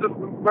a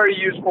very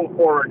useful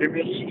forward. I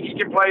mean, he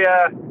can play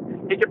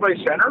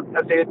center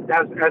as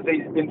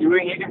he's been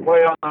doing. He can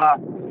play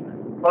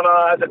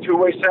as a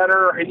two-way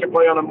center. He can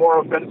play on a more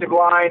offensive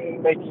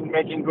line,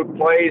 making good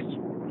plays,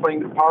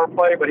 playing the power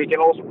play. But he can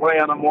also play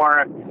on a more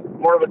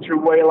of a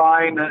two-way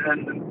line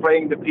and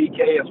playing the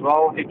PK as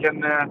well. He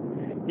can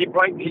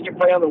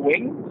play on the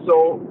wing.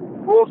 So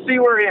we'll see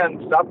where he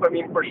ends up. I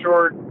mean, for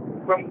sure,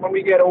 when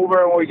we get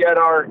over and we get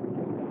all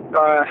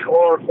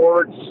our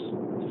forwards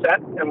set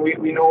and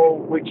we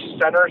know which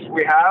centers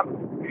we have,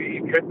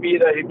 it could be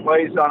that he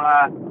plays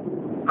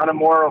on a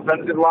more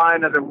offensive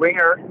line as a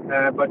winger.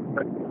 But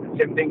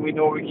same thing, we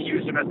know we can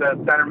use him as a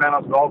centerman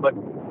as well. But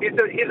he's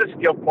a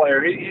skilled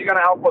player. He's going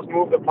to help us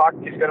move the puck.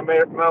 He's going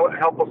to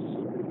help us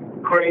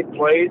create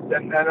plays.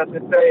 And as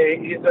I say,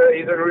 he's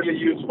a really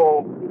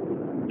useful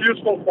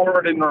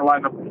forward in our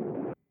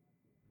lineup.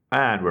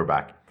 And we're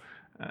back.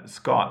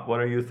 Scott, what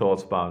are your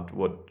thoughts about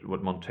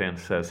what Montaigne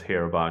says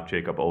here about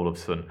Jacob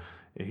Olofsson?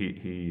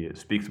 He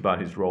speaks about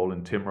his role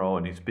in Timrå,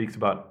 and he speaks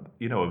about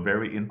a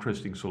very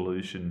interesting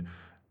solution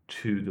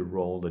to the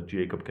role that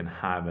Jacob can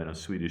have in a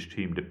Swedish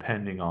team,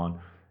 depending on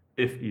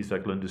if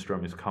Isak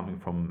Lundestrom is coming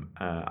from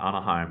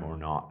Anaheim or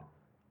not.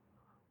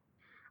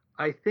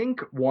 I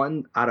think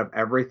one out of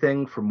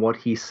everything from what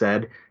he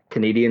said,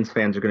 Canadiens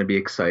fans are going to be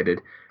excited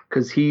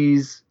because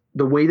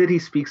the way that he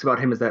speaks about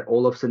him is that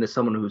Olofsson is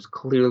someone who's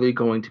clearly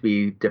going to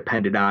be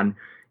depended on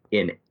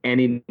in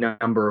any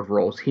number of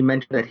roles. He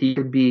mentioned that he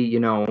could be,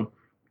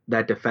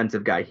 that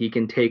defensive guy. He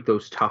can take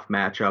those tough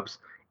matchups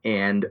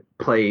and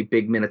play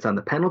big minutes on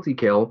the penalty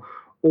kill,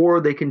 or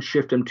they can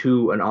shift him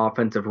to an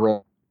offensive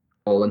role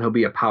and he'll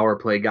be a power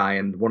play guy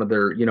and one of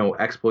their,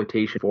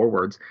 exploitation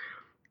forwards.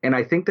 And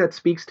I think that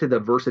speaks to the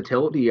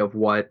versatility of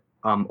what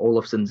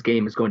Olofsson's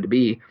game is going to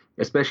be,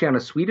 especially on a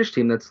Swedish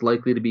team that's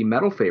likely to be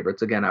medal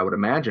favorites again, I would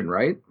imagine,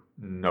 right?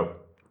 No.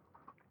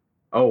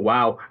 Oh,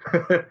 wow.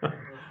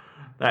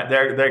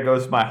 There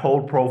goes my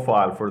whole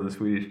profile for the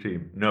Swedish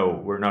team. No,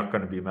 we're not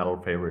going to be medal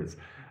favorites.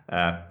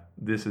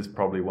 This is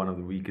probably one of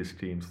the weakest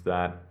teams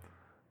that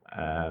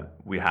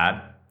we had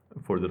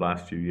for the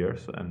last few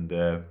years. And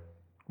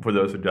for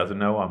those who doesn't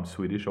know, I'm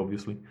Swedish,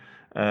 obviously.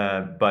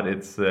 But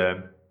it's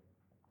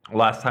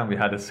last time we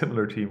had a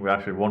similar team, we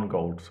actually won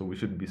gold, so we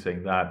shouldn't be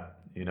saying that,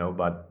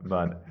 But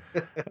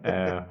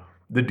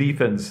the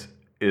defense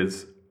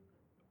is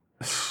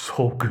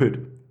so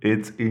good.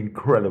 It's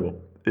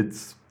incredible.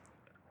 It's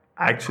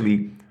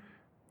actually,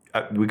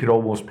 we could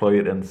almost play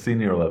it in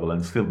senior level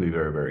and still be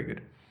very, very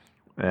good.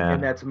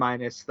 And that's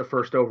minus the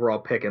first overall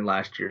pick in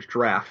last year's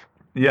draft.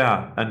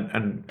 Yeah,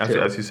 and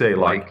as you say,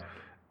 like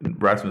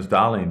Rasmus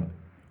Dahlin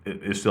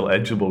is still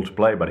eligible to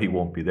play, but he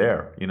won't be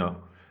there,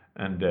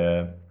 And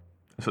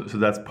so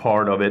that's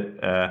part of it.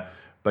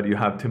 But you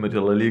have Timothy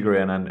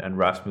Liljegren and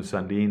Rasmus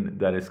Sandin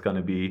that is going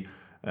to be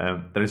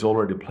that is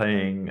already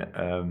playing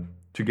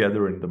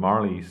together in the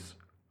Marlies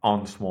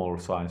on smaller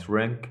size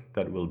rink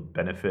that will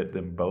benefit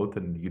them both,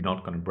 and you're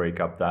not going to break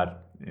up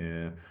that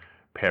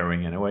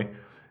pairing anyway.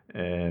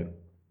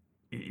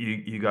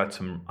 You got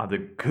some other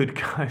good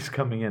guys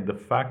coming in. The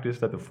fact is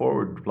that the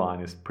forward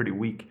line is pretty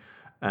weak,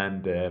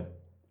 and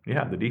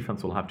the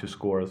defense will have to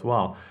score as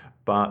well.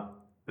 But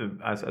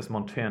as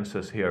Montaigne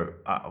says here,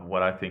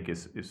 what I think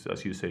is,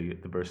 as you say,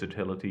 the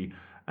versatility.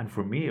 And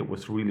for me, it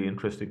was really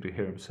interesting to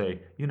hear him say,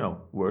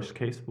 worst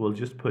case, we'll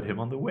just put him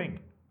on the wing.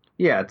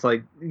 Yeah, it's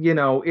like,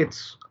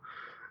 it's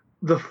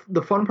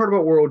the fun part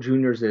about World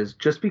Juniors is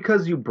just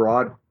because you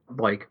brought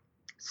like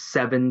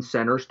 7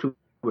 centers to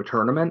a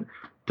tournament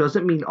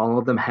doesn't mean all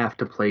of them have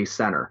to play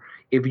center.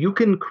 If you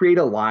can create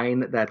a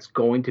line that's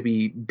going to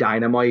be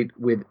dynamite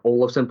with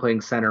Olofsson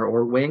playing center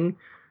or wing,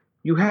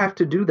 you have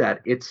to do that.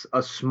 It's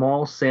a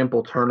small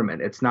sample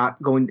tournament. It's not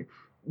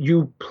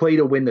you play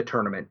to win the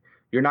tournament.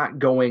 You're not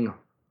going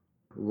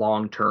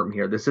long term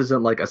here. This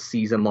isn't like a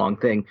season long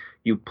thing.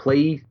 You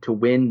play to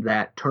win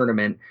that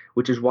tournament,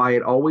 which is why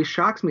it always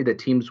shocks me that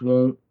teams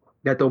won't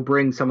that they'll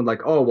bring someone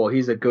like, oh, well,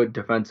 he's a good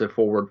defensive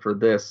forward for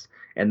this,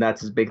 and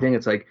that's his big thing.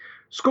 It's like,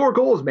 score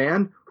goals,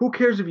 man. Who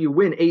cares if you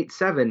win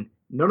 8-7?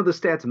 None of the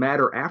stats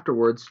matter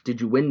afterwards.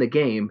 Did you win the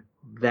game?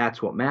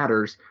 That's what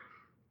matters.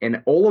 And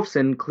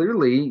Olofsson,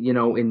 clearly,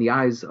 in the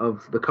eyes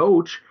of the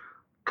coach,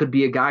 could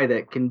be a guy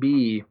that can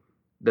be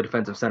the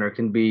defensive center,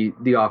 can be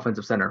the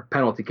offensive center,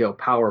 penalty kill,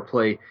 power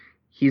play.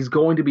 He's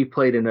going to be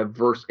played in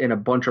a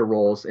bunch of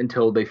roles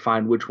until they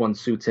find which one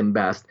suits him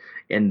best,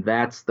 and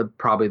that's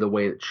probably the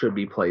way it should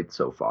be played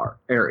so far,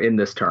 or in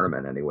this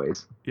tournament,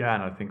 anyways. Yeah,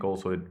 and I think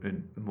also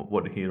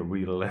what he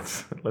really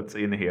lets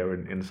in here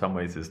in some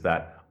ways is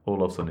that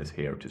Olofsson is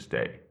here to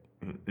stay.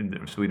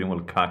 Sweden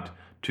will cut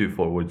 2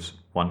 forwards,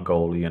 1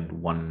 goalie, and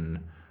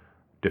 1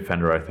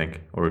 defender, I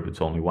think, or if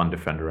it's only 1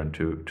 defender and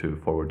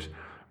two forwards,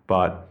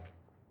 but.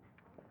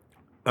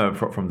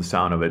 From the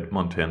sound of it,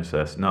 Montaigne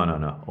says, no,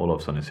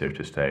 Olofsson is here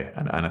to stay.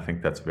 And I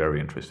think that's very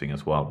interesting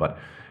as well. But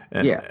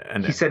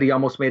he said he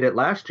almost made it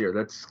last year.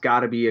 That's got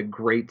to be a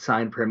great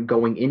sign for him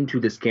going into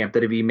this camp,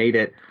 that if he made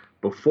it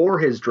before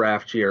his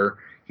draft year,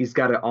 he's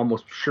got to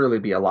almost surely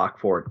be a lock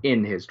for it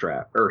in his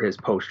draft or his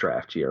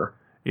post-draft year.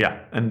 Yeah,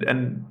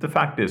 and the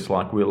fact is,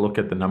 like, we'll look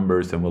at the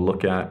numbers and we'll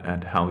look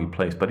at how he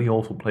plays. But he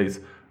also plays,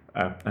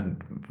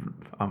 and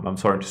I'm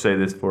sorry to say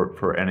this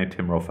for any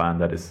Timrå fan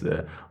that is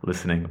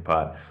listening,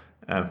 but...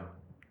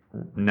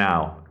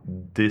 now,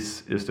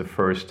 this is the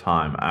first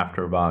time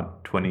after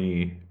about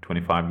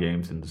 20-25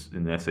 games in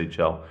the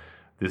SHL,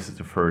 this is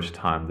the first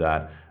time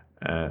that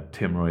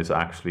Timrå is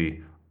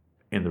actually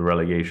in the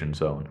relegation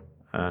zone.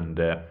 And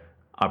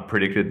I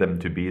predicted them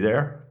to be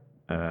there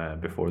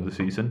before the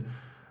season,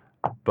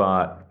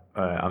 but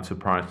I'm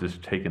surprised it's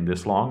taken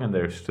this long, and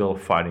they're still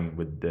fighting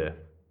with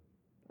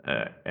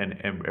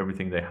and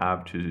everything they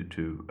have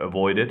to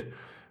avoid it.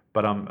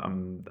 But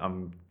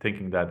I'm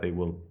thinking that they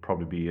will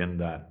probably be in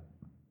that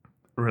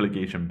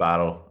relegation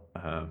battle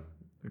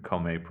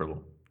come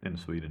April in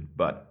Sweden.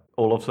 But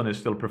Olofsson is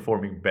still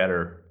performing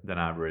better than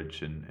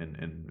average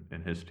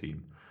in his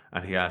team,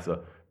 and he has a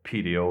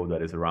PDO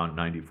that is around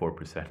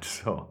 94%.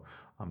 So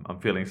I'm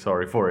feeling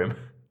sorry for him.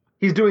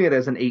 He's doing it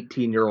as an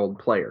 18-year-old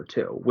player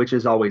too, which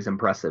is always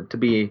impressive to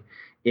be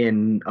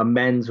in a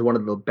men's, one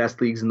of the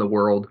best leagues in the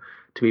world,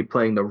 to be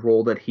playing the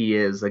role that he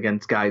is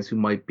against guys who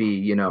might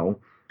be,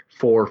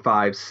 4,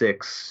 5,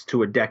 6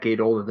 to a decade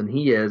older than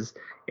he is,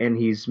 and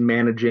he's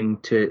managing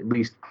to at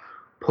least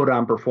put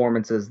on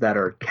performances that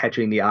are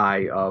catching the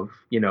eye of,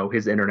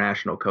 his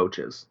international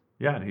coaches.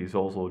 Yeah, and he's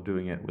also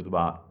doing it with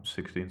about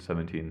 16,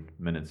 17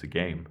 minutes a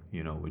game,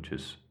 which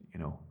is,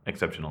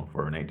 exceptional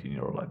for an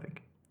 18-year-old, I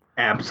think.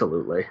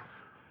 Absolutely.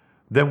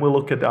 Then we'll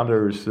look at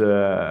others.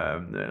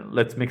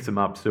 Let's mix them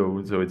up so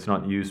it's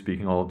not you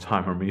speaking all the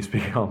time or me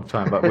speaking all the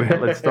time. But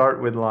let's start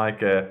with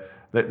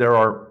there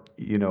are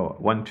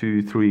 1,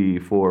 2, 3,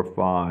 4,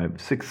 5,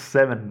 6,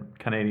 7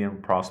 Canadian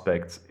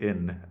prospects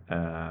in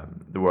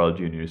the World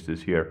Juniors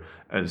this year.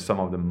 Some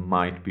of them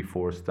might be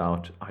forced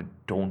out. I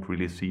don't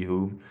really see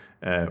whom.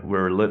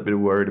 We're a little bit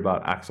worried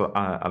about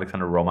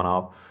Alexander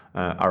Romanov,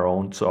 our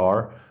own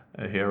Tsar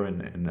here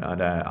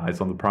at Eyes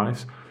on the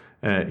Prize.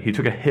 He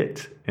took a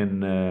hit in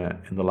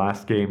the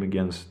last game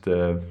against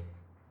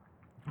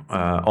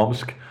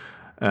Omsk.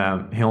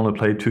 He only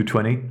played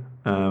 220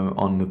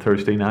 on the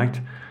Thursday night.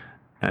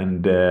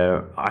 And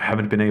I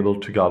haven't been able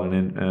to get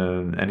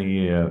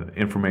any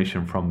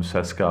information from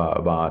CSKA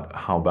about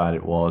how bad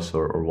it was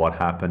or what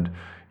happened.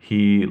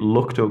 He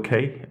looked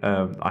okay.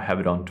 I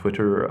have it on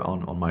Twitter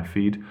on my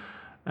feed,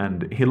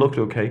 and he looked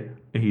okay.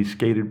 He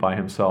skated by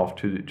himself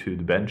to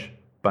the bench,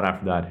 but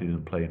after that he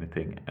didn't play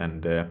anything,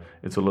 and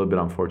it's a little bit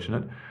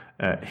unfortunate.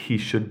 He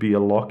should be a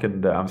lock,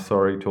 and I'm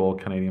sorry to all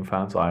Canadian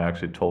fans. I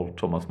actually told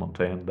Thomas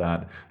Montaigne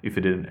that if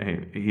he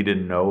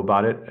didn't know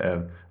about it,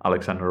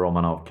 Alexander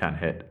Romanov can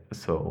hit.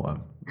 So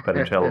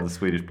better tell the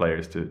Swedish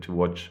players to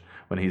watch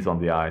when he's on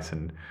the ice.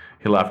 And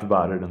he laughed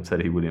about it and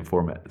said he would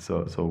inform it.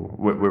 So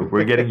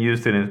we're getting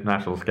used to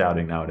international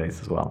scouting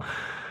nowadays as well.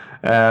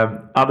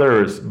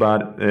 Others,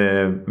 but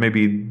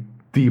maybe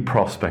the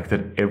prospect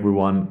that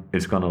everyone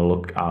is going to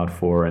look out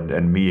for,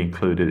 and me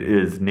included,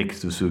 is Nick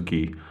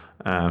Suzuki.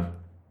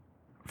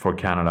 For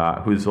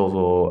Canada, who's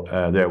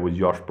also there with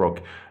Josh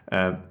Brook.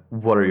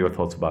 What are your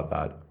thoughts about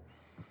that?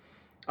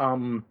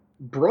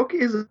 Brook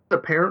is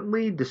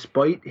apparently,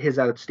 despite his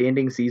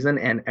outstanding season,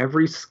 and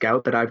every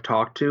scout that I've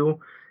talked to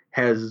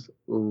has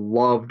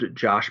loved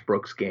Josh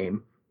Brook's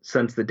game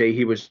since the day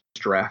he was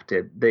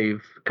drafted.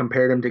 They've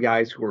compared him to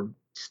guys who are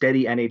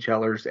steady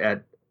NHLers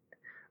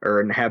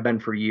and have been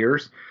for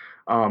years.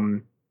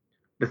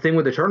 The thing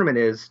with the tournament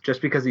is,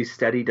 just because he's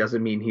steady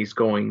doesn't mean he's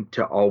going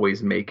to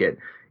always make it.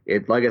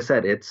 Like I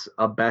said, it's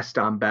a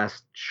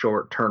best-on-best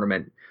short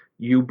tournament.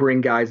 You bring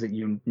guys that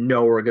you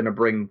know are going to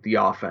bring the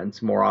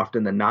offense more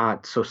often than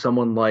not. So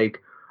someone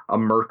like a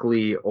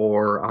Merkley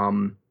or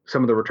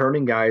some of the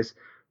returning guys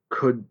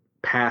could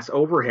pass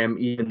over him,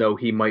 even though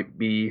he might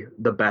be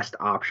the best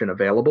option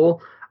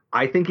available.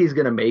 I think he's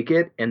going to make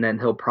it, and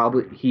then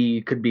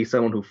he could be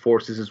someone who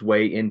forces his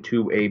way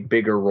into a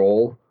bigger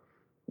role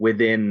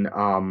within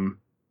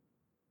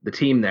the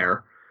team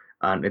there.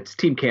 It's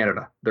Team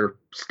Canada. They're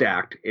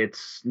stacked.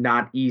 It's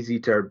not easy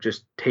to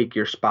just take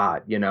your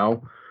spot, you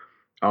know.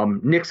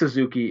 Nick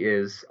Suzuki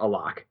is a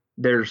lock.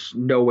 There's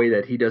no way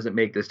that he doesn't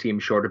make this team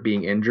short of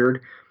being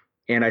injured.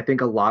 And I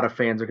think a lot of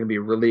fans are going to be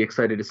really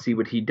excited to see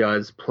what he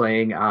does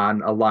playing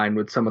on a line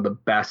with some of the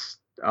best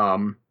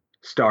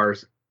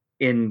stars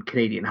in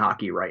Canadian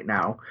hockey right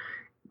now.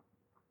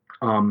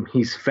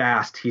 He's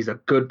fast. He's a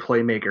good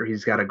playmaker.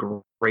 He's got a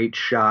great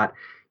shot.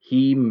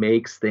 He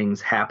makes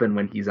things happen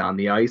when he's on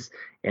the ice.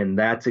 And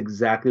that's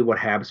exactly what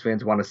Habs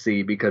fans want to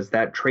see, because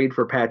that trade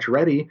for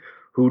Pacioretty,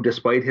 who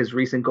despite his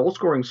recent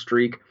goal-scoring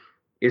streak,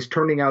 is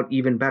turning out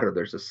even better.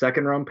 There's a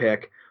second-round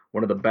pick,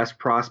 one of the best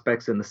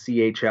prospects in the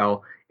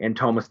CHL, and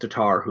Thomas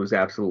Tatar, who's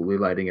absolutely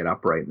lighting it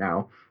up right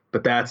now.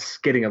 But that's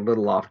getting a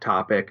little off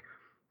topic.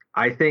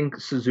 I think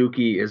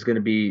Suzuki is going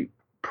to be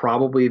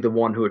probably the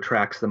one who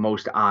attracts the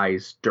most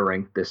eyes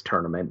during this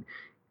tournament.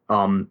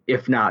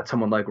 If not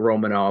someone like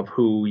Romanov,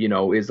 who, you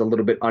know, is a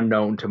little bit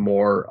unknown to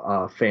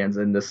more fans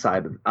on this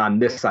side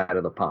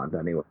of the pond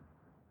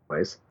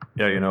anyways.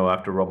 Yeah, you know,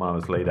 after Romanov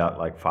was laid out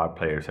like 5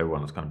 players,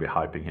 everyone was going to be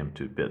hyping him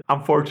to a bit.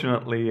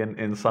 Unfortunately,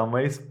 in some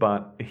ways,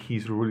 but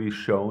he's really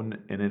shown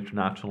in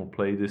international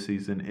play this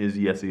season is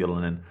Jesse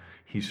Ylönen.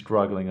 He's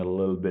struggling a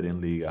little bit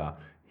in Liga.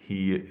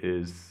 He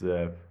is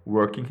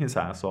working his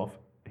ass off.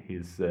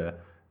 His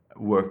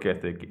work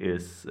ethic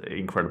is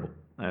incredible.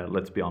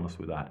 Let's be honest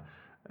with that.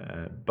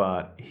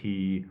 But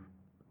he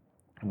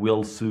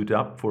will suit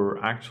up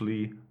for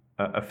actually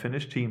a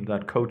Finnish team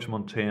that Coach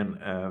Montaigne,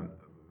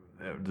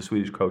 the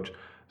Swedish coach,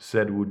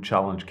 said would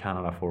challenge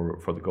Canada for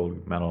the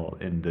gold medal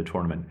in the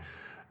tournament.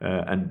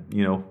 And,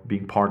 you know,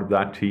 being part of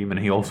that team. And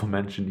he also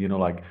mentioned, you know,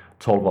 like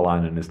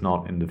Tolvalainen is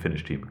not in the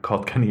Finnish team.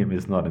 Kotkaniemi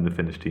is not in the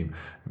Finnish team.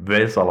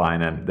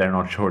 Vesalainen, they're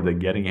not sure they're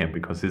getting him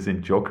because he's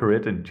in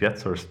Jokerit and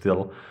Jets are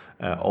still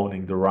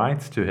owning the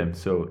rights to him.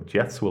 So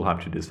Jets will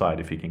have to decide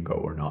if he can go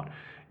or not.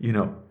 You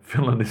know,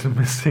 Finland is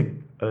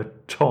missing a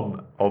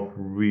ton of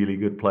really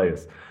good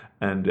players.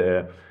 And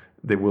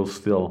they will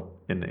still,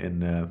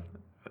 in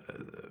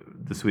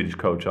the Swedish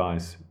coach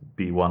eyes,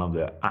 be one of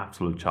the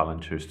absolute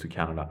challengers to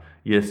Canada.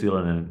 Jesse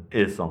Ylönen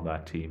is on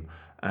that team,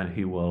 and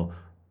he will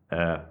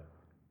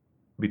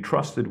be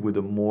trusted with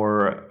a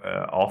more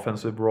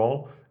offensive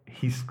role.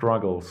 He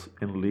struggles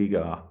in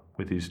Liga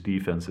with his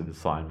defensive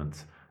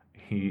assignments.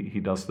 He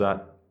does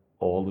that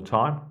all the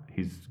time.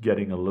 He's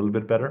getting a little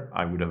bit better.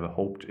 I would have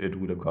hoped it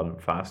would have gotten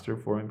faster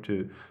for him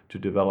to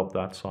develop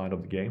that side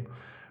of the game.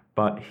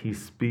 But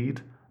his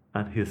speed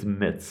and his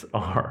mitts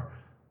are,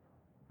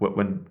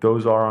 when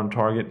those are on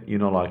target, you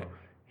know, like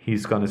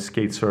he's going to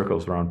skate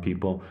circles around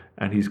people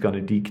and he's going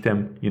to deke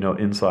them, you know,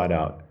 inside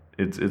out.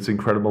 It's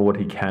incredible what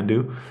he can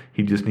do.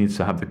 He just needs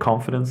to have the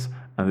confidence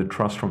and the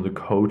trust from the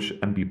coach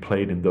and be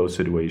played in those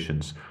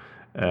situations.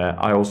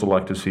 I also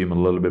like to see him a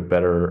little bit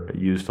better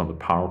used on the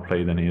power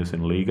play than he is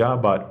in Liga,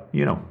 but,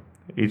 you know,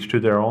 each to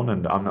their own,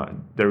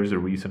 and there is a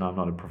reason I'm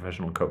not a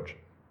professional coach.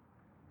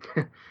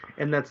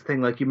 And that's the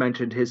thing, like you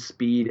mentioned, his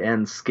speed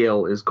and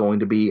skill is going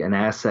to be an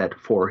asset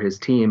for his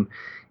team,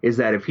 is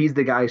that if he's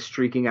the guy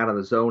streaking out of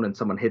the zone and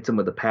someone hits him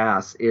with a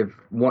pass, if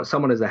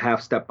someone is a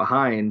half step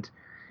behind,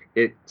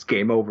 it's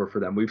game over for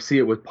them. We see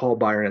it with Paul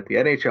Byron at the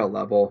NHL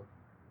level.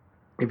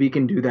 If he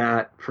can do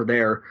that for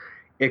there,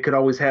 it could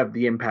always have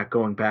the impact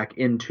going back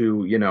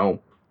into, you know,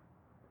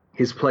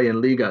 his play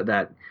in Liga,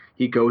 that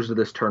he goes to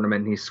this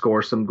tournament and he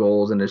scores some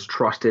goals and is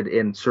trusted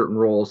in certain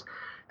roles,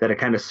 that it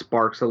kind of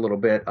sparks a little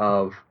bit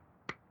of,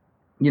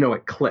 you know,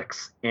 it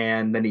clicks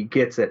and then he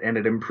gets it and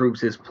it improves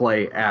his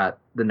play at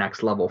the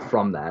next level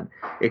from that.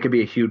 It could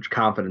be a huge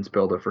confidence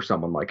builder for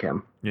someone like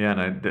him.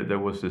 Yeah, and there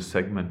was this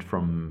segment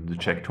from the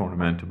Czech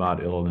tournament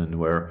about Ylönen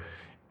where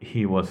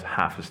he was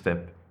half a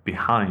step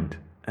behind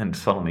and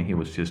suddenly he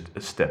was just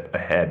a step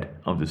ahead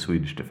of the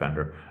Swedish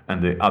defender,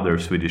 and the other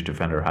Swedish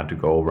defender had to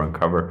go over and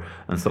cover,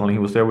 and suddenly he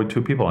was there with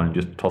 2 people and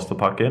just tossed the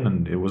puck in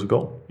and it was a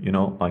goal. You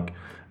know, like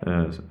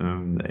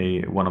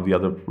one of the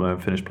other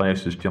Finnish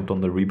players just jumped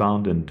on the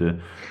rebound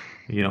and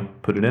you know,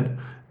 put it in.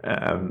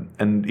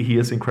 And he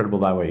is incredible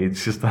that way.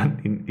 It's just that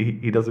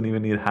he doesn't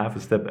even need half a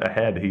step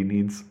ahead. He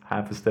needs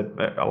half a step,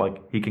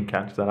 like he can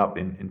catch that up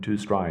in 2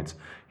 strides.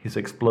 His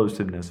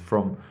explosiveness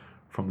from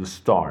the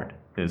start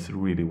is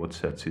really what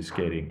sets his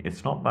skating.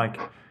 It's not like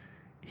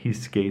he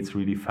skates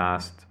really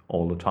fast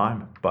all the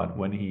time, but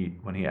when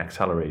he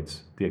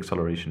accelerates, the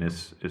acceleration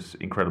is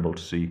incredible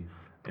to see.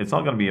 It's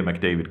not going to be a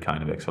McDavid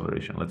kind of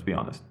acceleration, let's be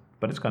honest,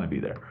 but it's going to be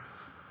there.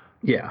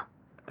 Yeah.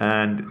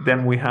 And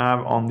then we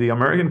have on the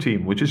American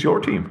team, which is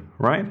your team,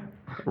 right?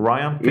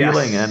 Ryan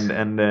Poehling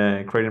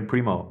and Creighton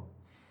Primo.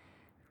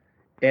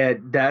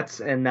 And that's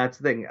the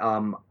thing.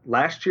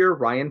 Last year,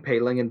 Ryan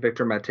Poehling and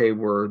Victor Mete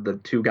were the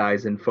 2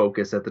 guys in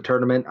focus at the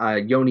tournament.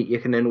 Joni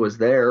Ikonen was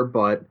there,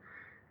 but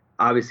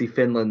obviously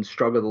Finland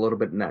struggled a little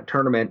bit in that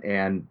tournament,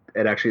 and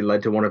it actually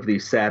led to one of the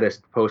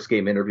saddest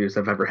post-game interviews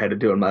I've ever had to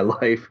do in my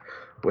life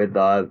with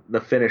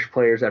the Finnish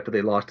players after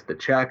they lost to the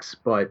Czechs.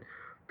 But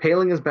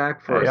Poehling is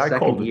back for a second year. I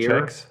called the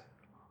Czechs.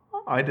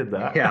 I did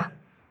that.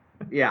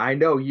 Yeah, I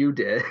know you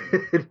did.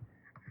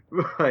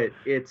 But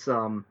it's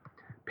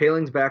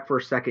Paling's back for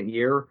a second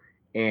year,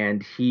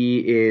 and he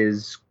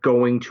is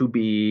going to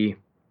be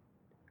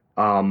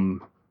one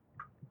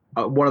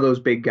of those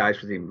big guys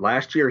for the team.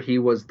 Last year, he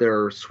was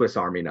their Swiss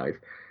Army knife.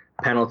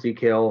 Penalty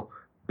kill,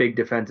 big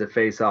defensive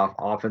face-off,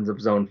 offensive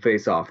zone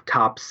face-off,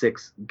 top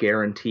 6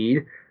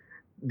 guaranteed.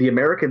 The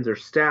Americans are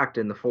stacked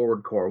in the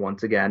forward core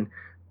once again,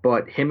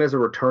 but him as a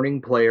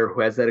returning player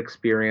who has that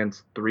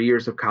experience, 3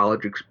 years of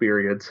college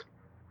experience,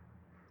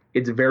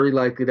 it's very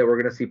likely that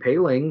we're going to see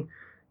Poehling,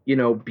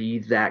 be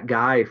that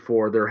guy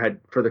for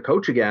the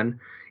coach again.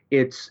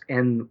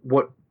 And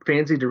what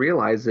fans need to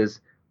realize is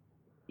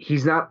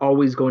he's not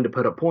always going to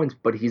put up points,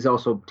 but he's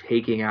also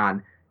taking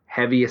on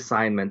heavy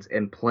assignments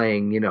and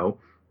playing,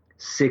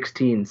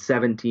 16,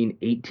 17,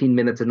 18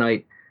 minutes a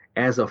night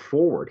as a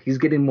forward. He's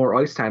getting more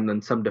ice time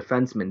than some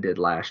defensemen did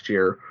last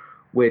year,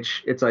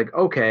 which it's like,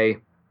 okay,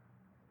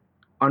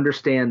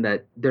 understand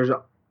that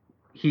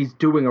he's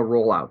doing a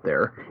role out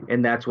there,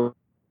 and that's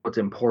what's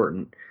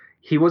important.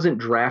 He wasn't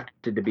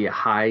drafted to be a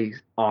high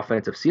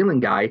offensive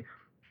ceiling guy.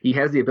 He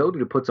has the ability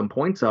to put some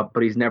points up,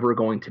 but he's never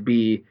going to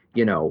be,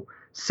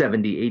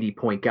 70, 80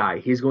 point guy.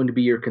 He's going to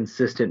be your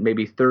consistent,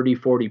 maybe 30,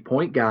 40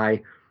 point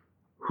guy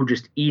who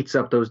just eats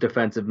up those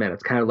defensive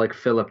minutes, kind of like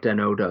Philip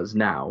Deneau does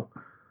now.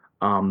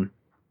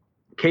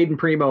 Caden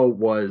Primo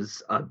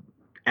was an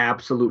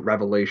absolute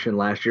revelation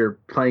last year.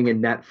 Playing in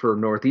net for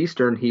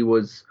Northeastern, he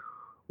was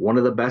one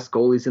of the best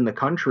goalies in the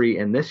country,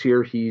 and this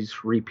year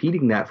he's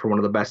repeating that for one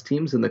of the best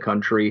teams in the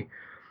country.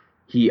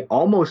 He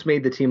almost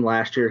made the team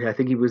last year. I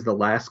think he was the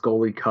last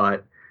goalie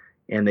cut,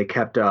 and they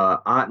kept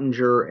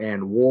Ottinger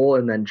and Wool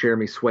and then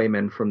Jeremy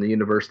Swayman from the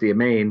University of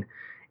Maine.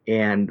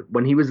 And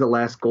when he was the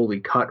last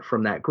goalie cut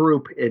from that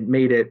group, it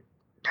made it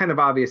kind of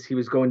obvious he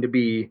was going to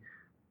be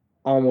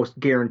almost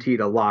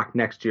guaranteed a lock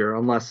next year,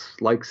 unless,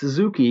 like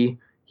Suzuki,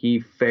 he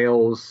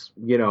fails,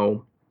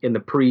 in the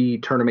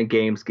pre-tournament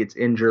games, gets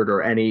injured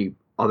or any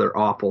other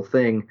awful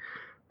thing.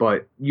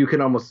 But you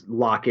can almost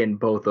lock in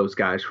both those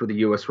guys for the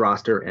U.S.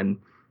 roster, and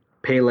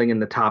Poehling in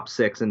the top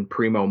 6 and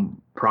Primo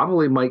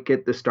probably might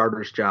get the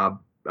starter's job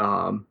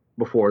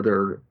before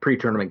their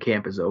pre-tournament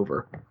camp is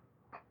over.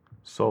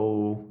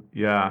 So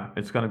yeah,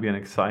 it's going to be an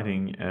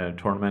exciting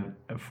tournament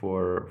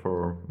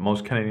for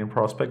most Canadian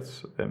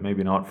prospects.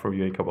 Maybe not for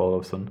Jacob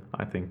Olofsson.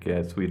 I think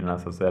Sweden,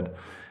 as I said,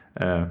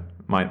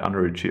 might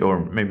underachieve, or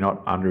maybe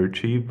not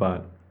underachieve,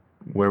 but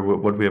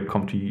what we have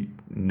come to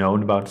know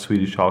about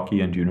Swedish hockey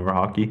and junior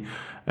hockey,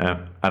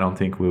 I don't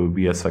think we will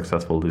be as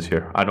successful this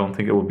year. I don't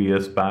think it will be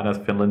as bad as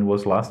Finland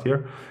was last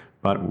year,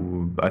 but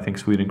I think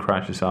Sweden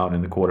crashes out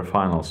in the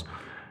quarterfinals.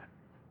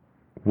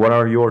 What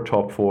are your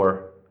top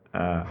 4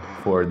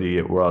 for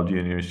the World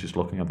Juniors, just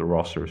looking at the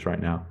rosters right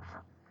now?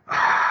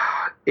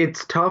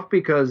 It's tough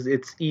because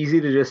it's easy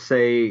to just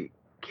say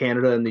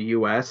Canada and the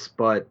U.S.,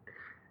 but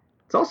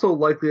it's also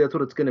likely that's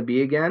what it's going to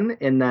be again.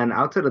 And then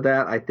outside of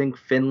that, I think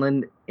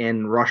Finland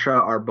and Russia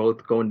are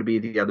both going to be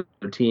the other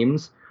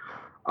teams.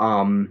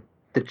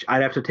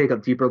 I'd have to take a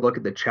deeper look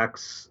at the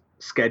Czechs'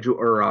 schedule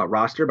or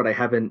roster, but I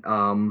haven't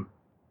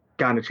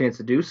gotten a chance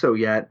to do so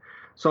yet.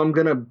 So I'm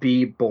going to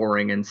be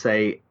boring and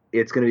say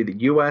it's going to be the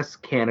U.S.,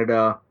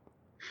 Canada,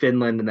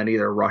 Finland, and then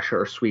either Russia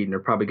or Sweden are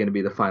probably going to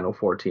be the final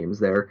 4 teams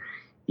there.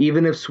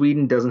 Even if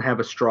Sweden doesn't have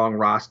a strong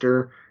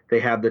roster, they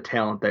have the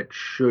talent that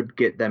should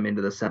get them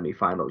into the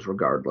semifinals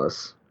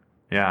regardless.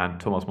 Yeah, and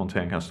Thomas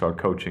Montaigne can start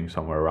coaching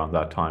somewhere around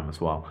that time as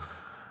well.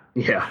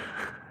 Yeah.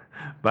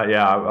 But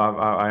yeah,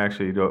 I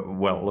actually,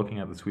 looking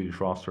at the Swedish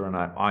roster, and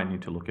I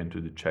need to look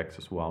into the Czechs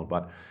as well.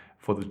 But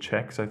for the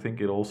Czechs, I think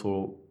it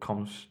also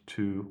comes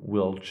to,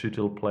 will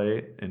Chytil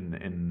play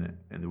in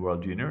the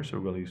World Juniors, or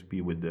will he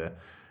be with the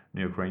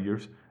New York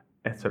Rangers,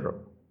 etc.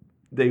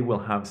 They will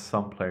have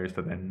some players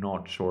that they're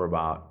not sure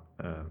about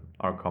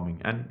are coming.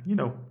 And,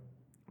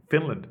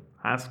 Finland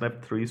has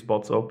left 3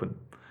 spots open.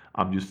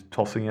 I'm just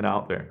tossing it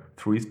out there.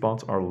 3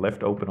 spots are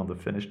left open on the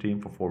Finnish team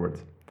for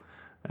forwards.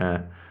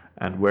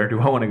 And where do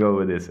I want to go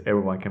with this?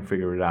 Everyone can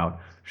figure it out.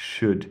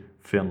 Should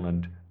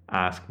Finland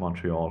ask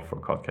Montreal for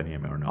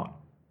Kotkaniemi or not?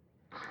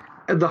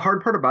 The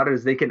hard part about it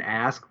is they can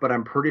ask, but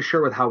I'm pretty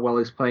sure with how well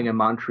he's playing in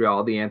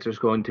Montreal, the answer is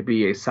going to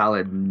be a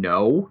solid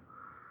no,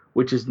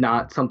 which is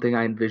not something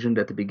I envisioned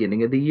at the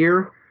beginning of the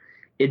year.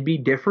 It'd be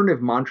different if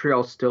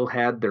Montreal still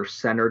had their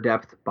center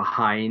depth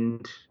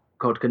behind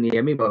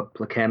Kotkaniemi, but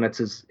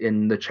Plekanec is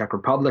in the Czech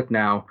Republic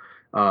now.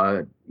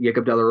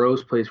 Jacob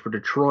Delarose plays for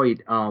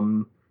Detroit,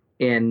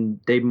 and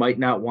they might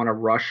not want to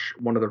rush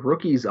one of the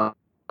rookies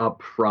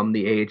up from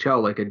the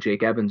AHL, like a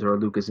Jake Evans or a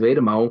Lucas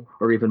Vedamo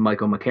or even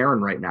Michael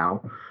McCarron right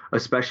now,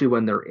 especially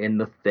when they're in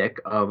the thick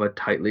of a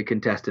tightly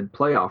contested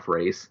playoff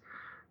race.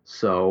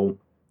 So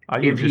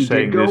are you just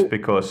saying this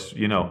because,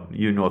 you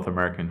North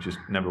Americans just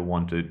never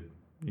wanted,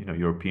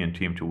 European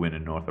team to win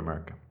in North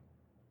America?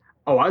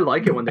 Oh, I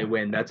like it when they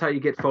win. That's how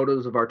you get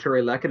photos of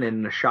Arturi Lehkonen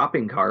in a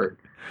shopping cart.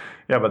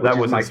 Yeah, but that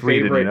was my in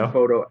Sweden, favorite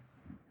photo.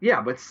 Yeah,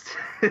 but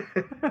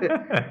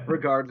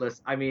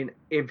regardless, I mean,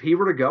 if he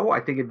were to go, I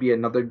think it'd be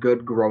another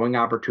good growing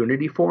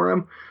opportunity for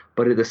him.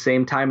 But at the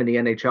same time, in the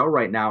NHL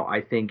right now,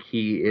 I think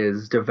he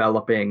is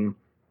developing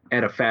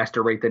at a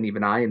faster rate than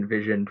even I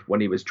envisioned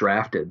when he was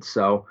drafted.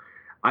 So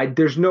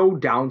there's no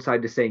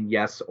downside to saying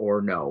yes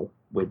or no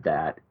with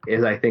that,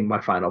 is I think my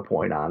final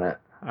point on it.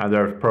 And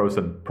there's pros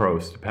and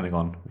pros depending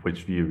on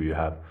which view you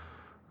have,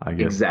 I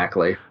guess.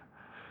 Exactly.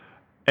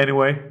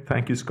 Anyway,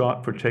 thank you,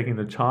 Scott, for taking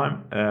the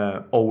time.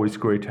 Always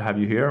great to have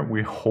you here.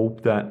 We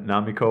hope that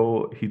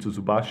Namiko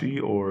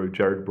Hitsuzubashi or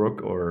Jared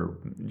Brook or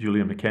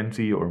Julian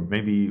McKenzie, or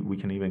maybe we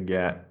can even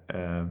get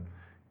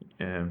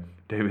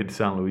David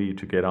St. Louis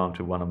to get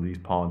onto one of these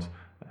pods.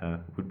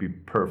 Would be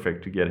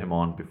perfect to get him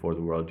on before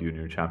the World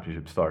Junior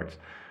Championship starts.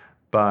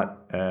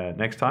 But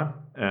next time,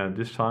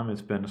 this time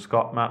it's been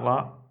Scott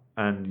Matla,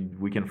 and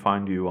we can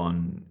find you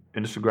on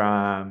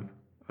Instagram,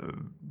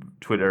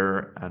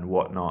 Twitter, and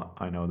whatnot.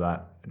 I know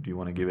that. Do you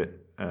want to give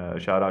it a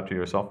shout out to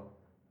yourself?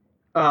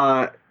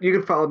 You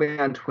can follow me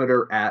on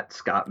Twitter at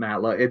Scott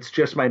Matla. It's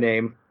just my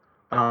name.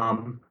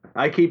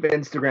 I keep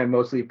Instagram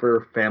mostly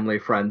for family,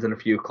 friends, and a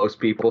few close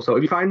people. So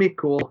if you find me,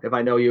 cool. If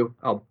I know you,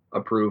 I'll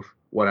approve,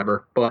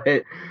 whatever. But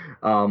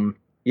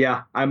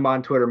yeah, I'm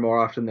on Twitter more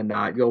often than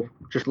not. You'll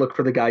just look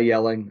for the guy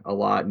yelling a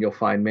lot, and you'll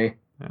find me.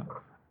 Yeah,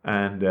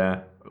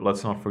 and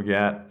let's not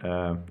forget,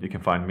 you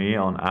can find me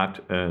on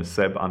at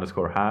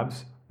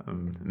Seb_Habs.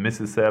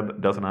 Mrs.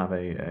 Seb doesn't have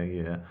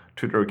a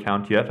Twitter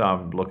account yet.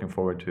 I'm looking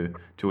forward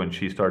to when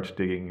she starts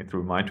digging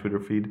through my Twitter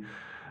feed,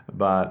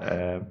 but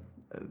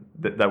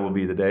that will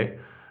be the day.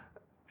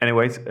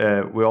 Anyways,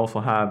 we also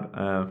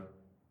have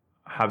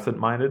Habsent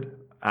Minded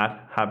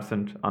at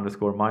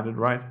Habsent_Minded,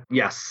 right?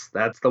 Yes,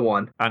 that's the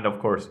one. And of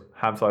course,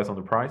 Habs Eyes on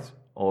the Prize,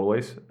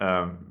 always.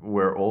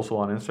 We're also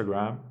on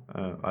Instagram.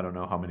 I don't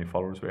know how many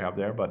followers we have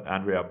there, but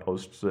Andrea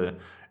posts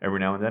every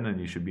now and then,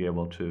 and you should be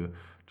able to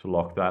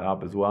lock that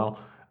up as well.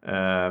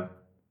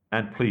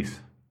 And please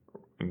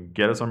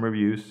get us some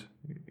reviews,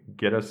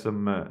 get us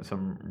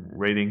some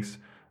ratings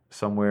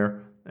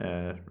somewhere,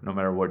 no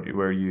matter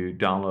where you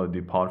download the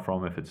pod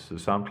from. If it's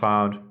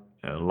SoundCloud,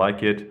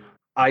 like it,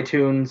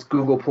 iTunes,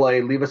 Google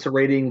Play, leave us a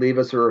rating, leave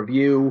us a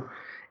review.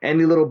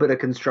 Any little bit of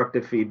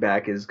constructive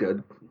feedback is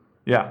good.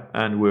 Yeah,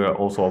 and we're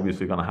also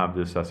obviously going to have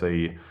this as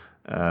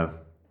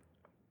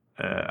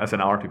an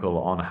article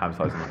on Habs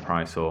Eyes on the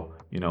Prize, so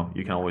you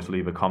can always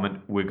leave a comment.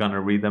 We're going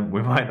to read them.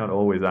 We might not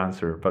always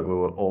answer, but we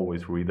will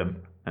always read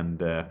them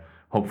and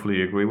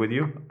hopefully agree with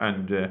you.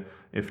 And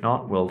if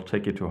not, we'll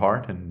take it to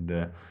heart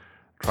and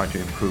try to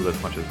improve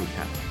as much as we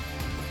can.